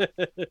 Yeah.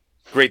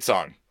 Great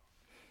song.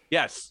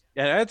 Yes,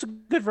 yeah, that's a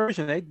good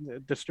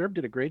version. Disturbed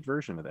did a great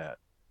version of that.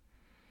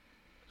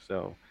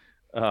 So,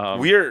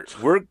 we're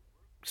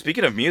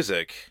speaking of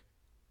music.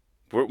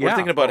 We're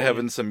thinking about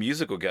having some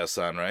musical guests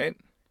on, right?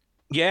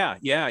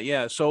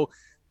 Yeah. So,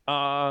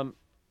 our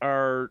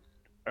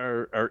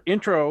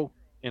intro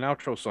and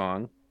outro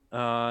song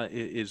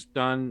is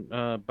done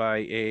by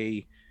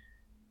a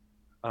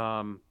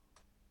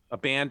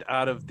band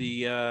out of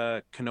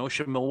the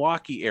Kenosha,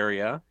 Milwaukee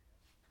area.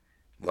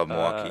 Love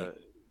Milwaukee.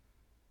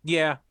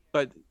 Yeah,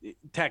 but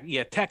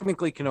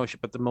technically Kenosha,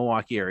 but the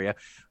Milwaukee area.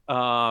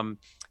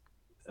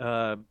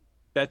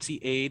 Betsy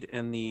Ade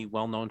and the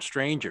Well-Known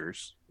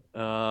Strangers.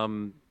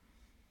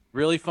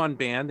 Really fun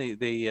band.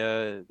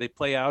 They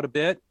play out a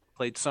bit.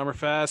 Played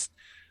Summerfest,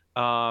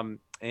 and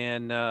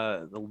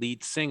the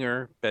lead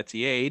singer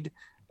Betsy Ade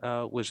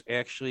was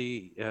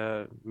actually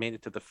made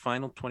it to the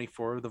final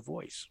 24 of The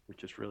Voice,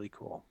 which is really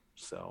cool.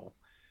 So,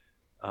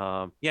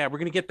 we're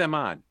gonna get them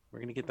on.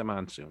 We're gonna get them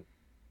on soon.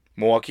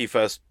 Milwaukee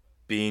Fest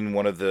being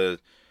one of the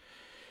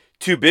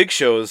two big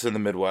shows in the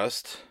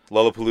Midwest.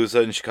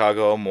 Lollapalooza in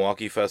Chicago,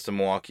 Milwaukee Fest in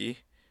Milwaukee.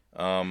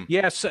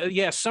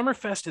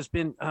 Summerfest has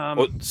been.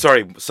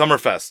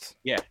 Summerfest.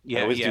 Yeah.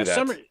 I always do that.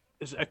 Summer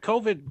is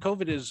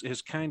COVID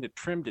has kind of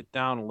trimmed it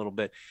down a little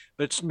bit,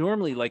 but it's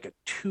normally like a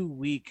 2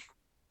 week.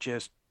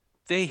 Just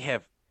they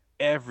have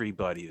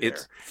everybody there.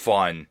 It's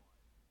fun.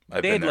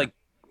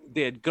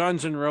 They had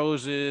Guns N'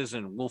 Roses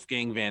and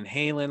Wolfgang Van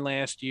Halen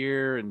last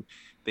year, and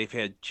they've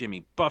had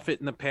Jimmy Buffett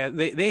in the past.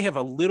 They have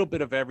a little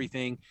bit of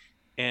everything,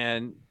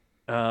 and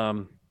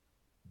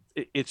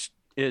it's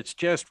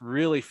just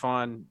really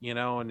fun,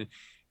 and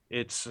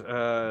it's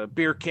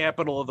beer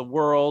capital of the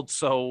world,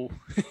 so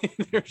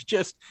there's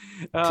just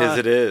tis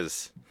it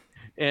is,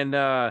 and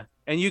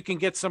you can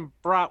get some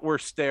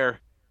bratwurst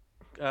there,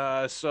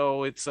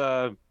 so it's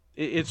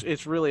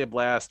really a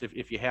blast.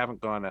 If you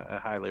haven't gone, I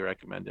highly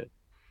recommend it.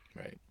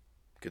 Right,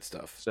 good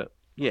stuff. So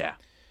yeah,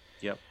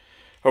 yep.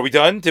 Are we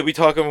done? Did we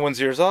talk everyone's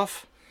ears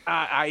off?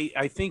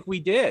 I think we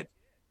did,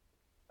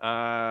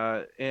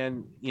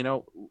 and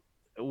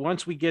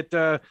once we get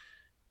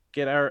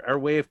our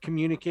way of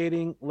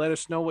communicating, let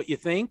us know what you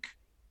think.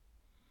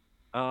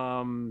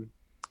 And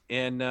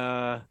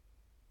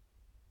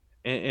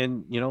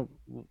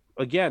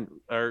again,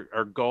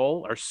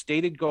 our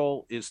stated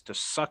goal is to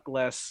suck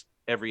less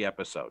every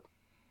episode.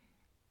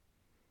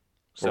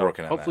 So we're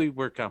working on hopefully that.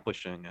 We're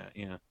accomplishing that.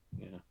 Yeah.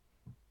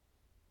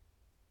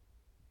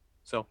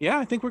 So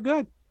I think we're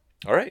good.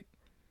 All right.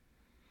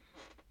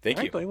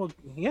 Thank you. Buddy. Well,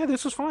 yeah,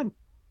 this was fun.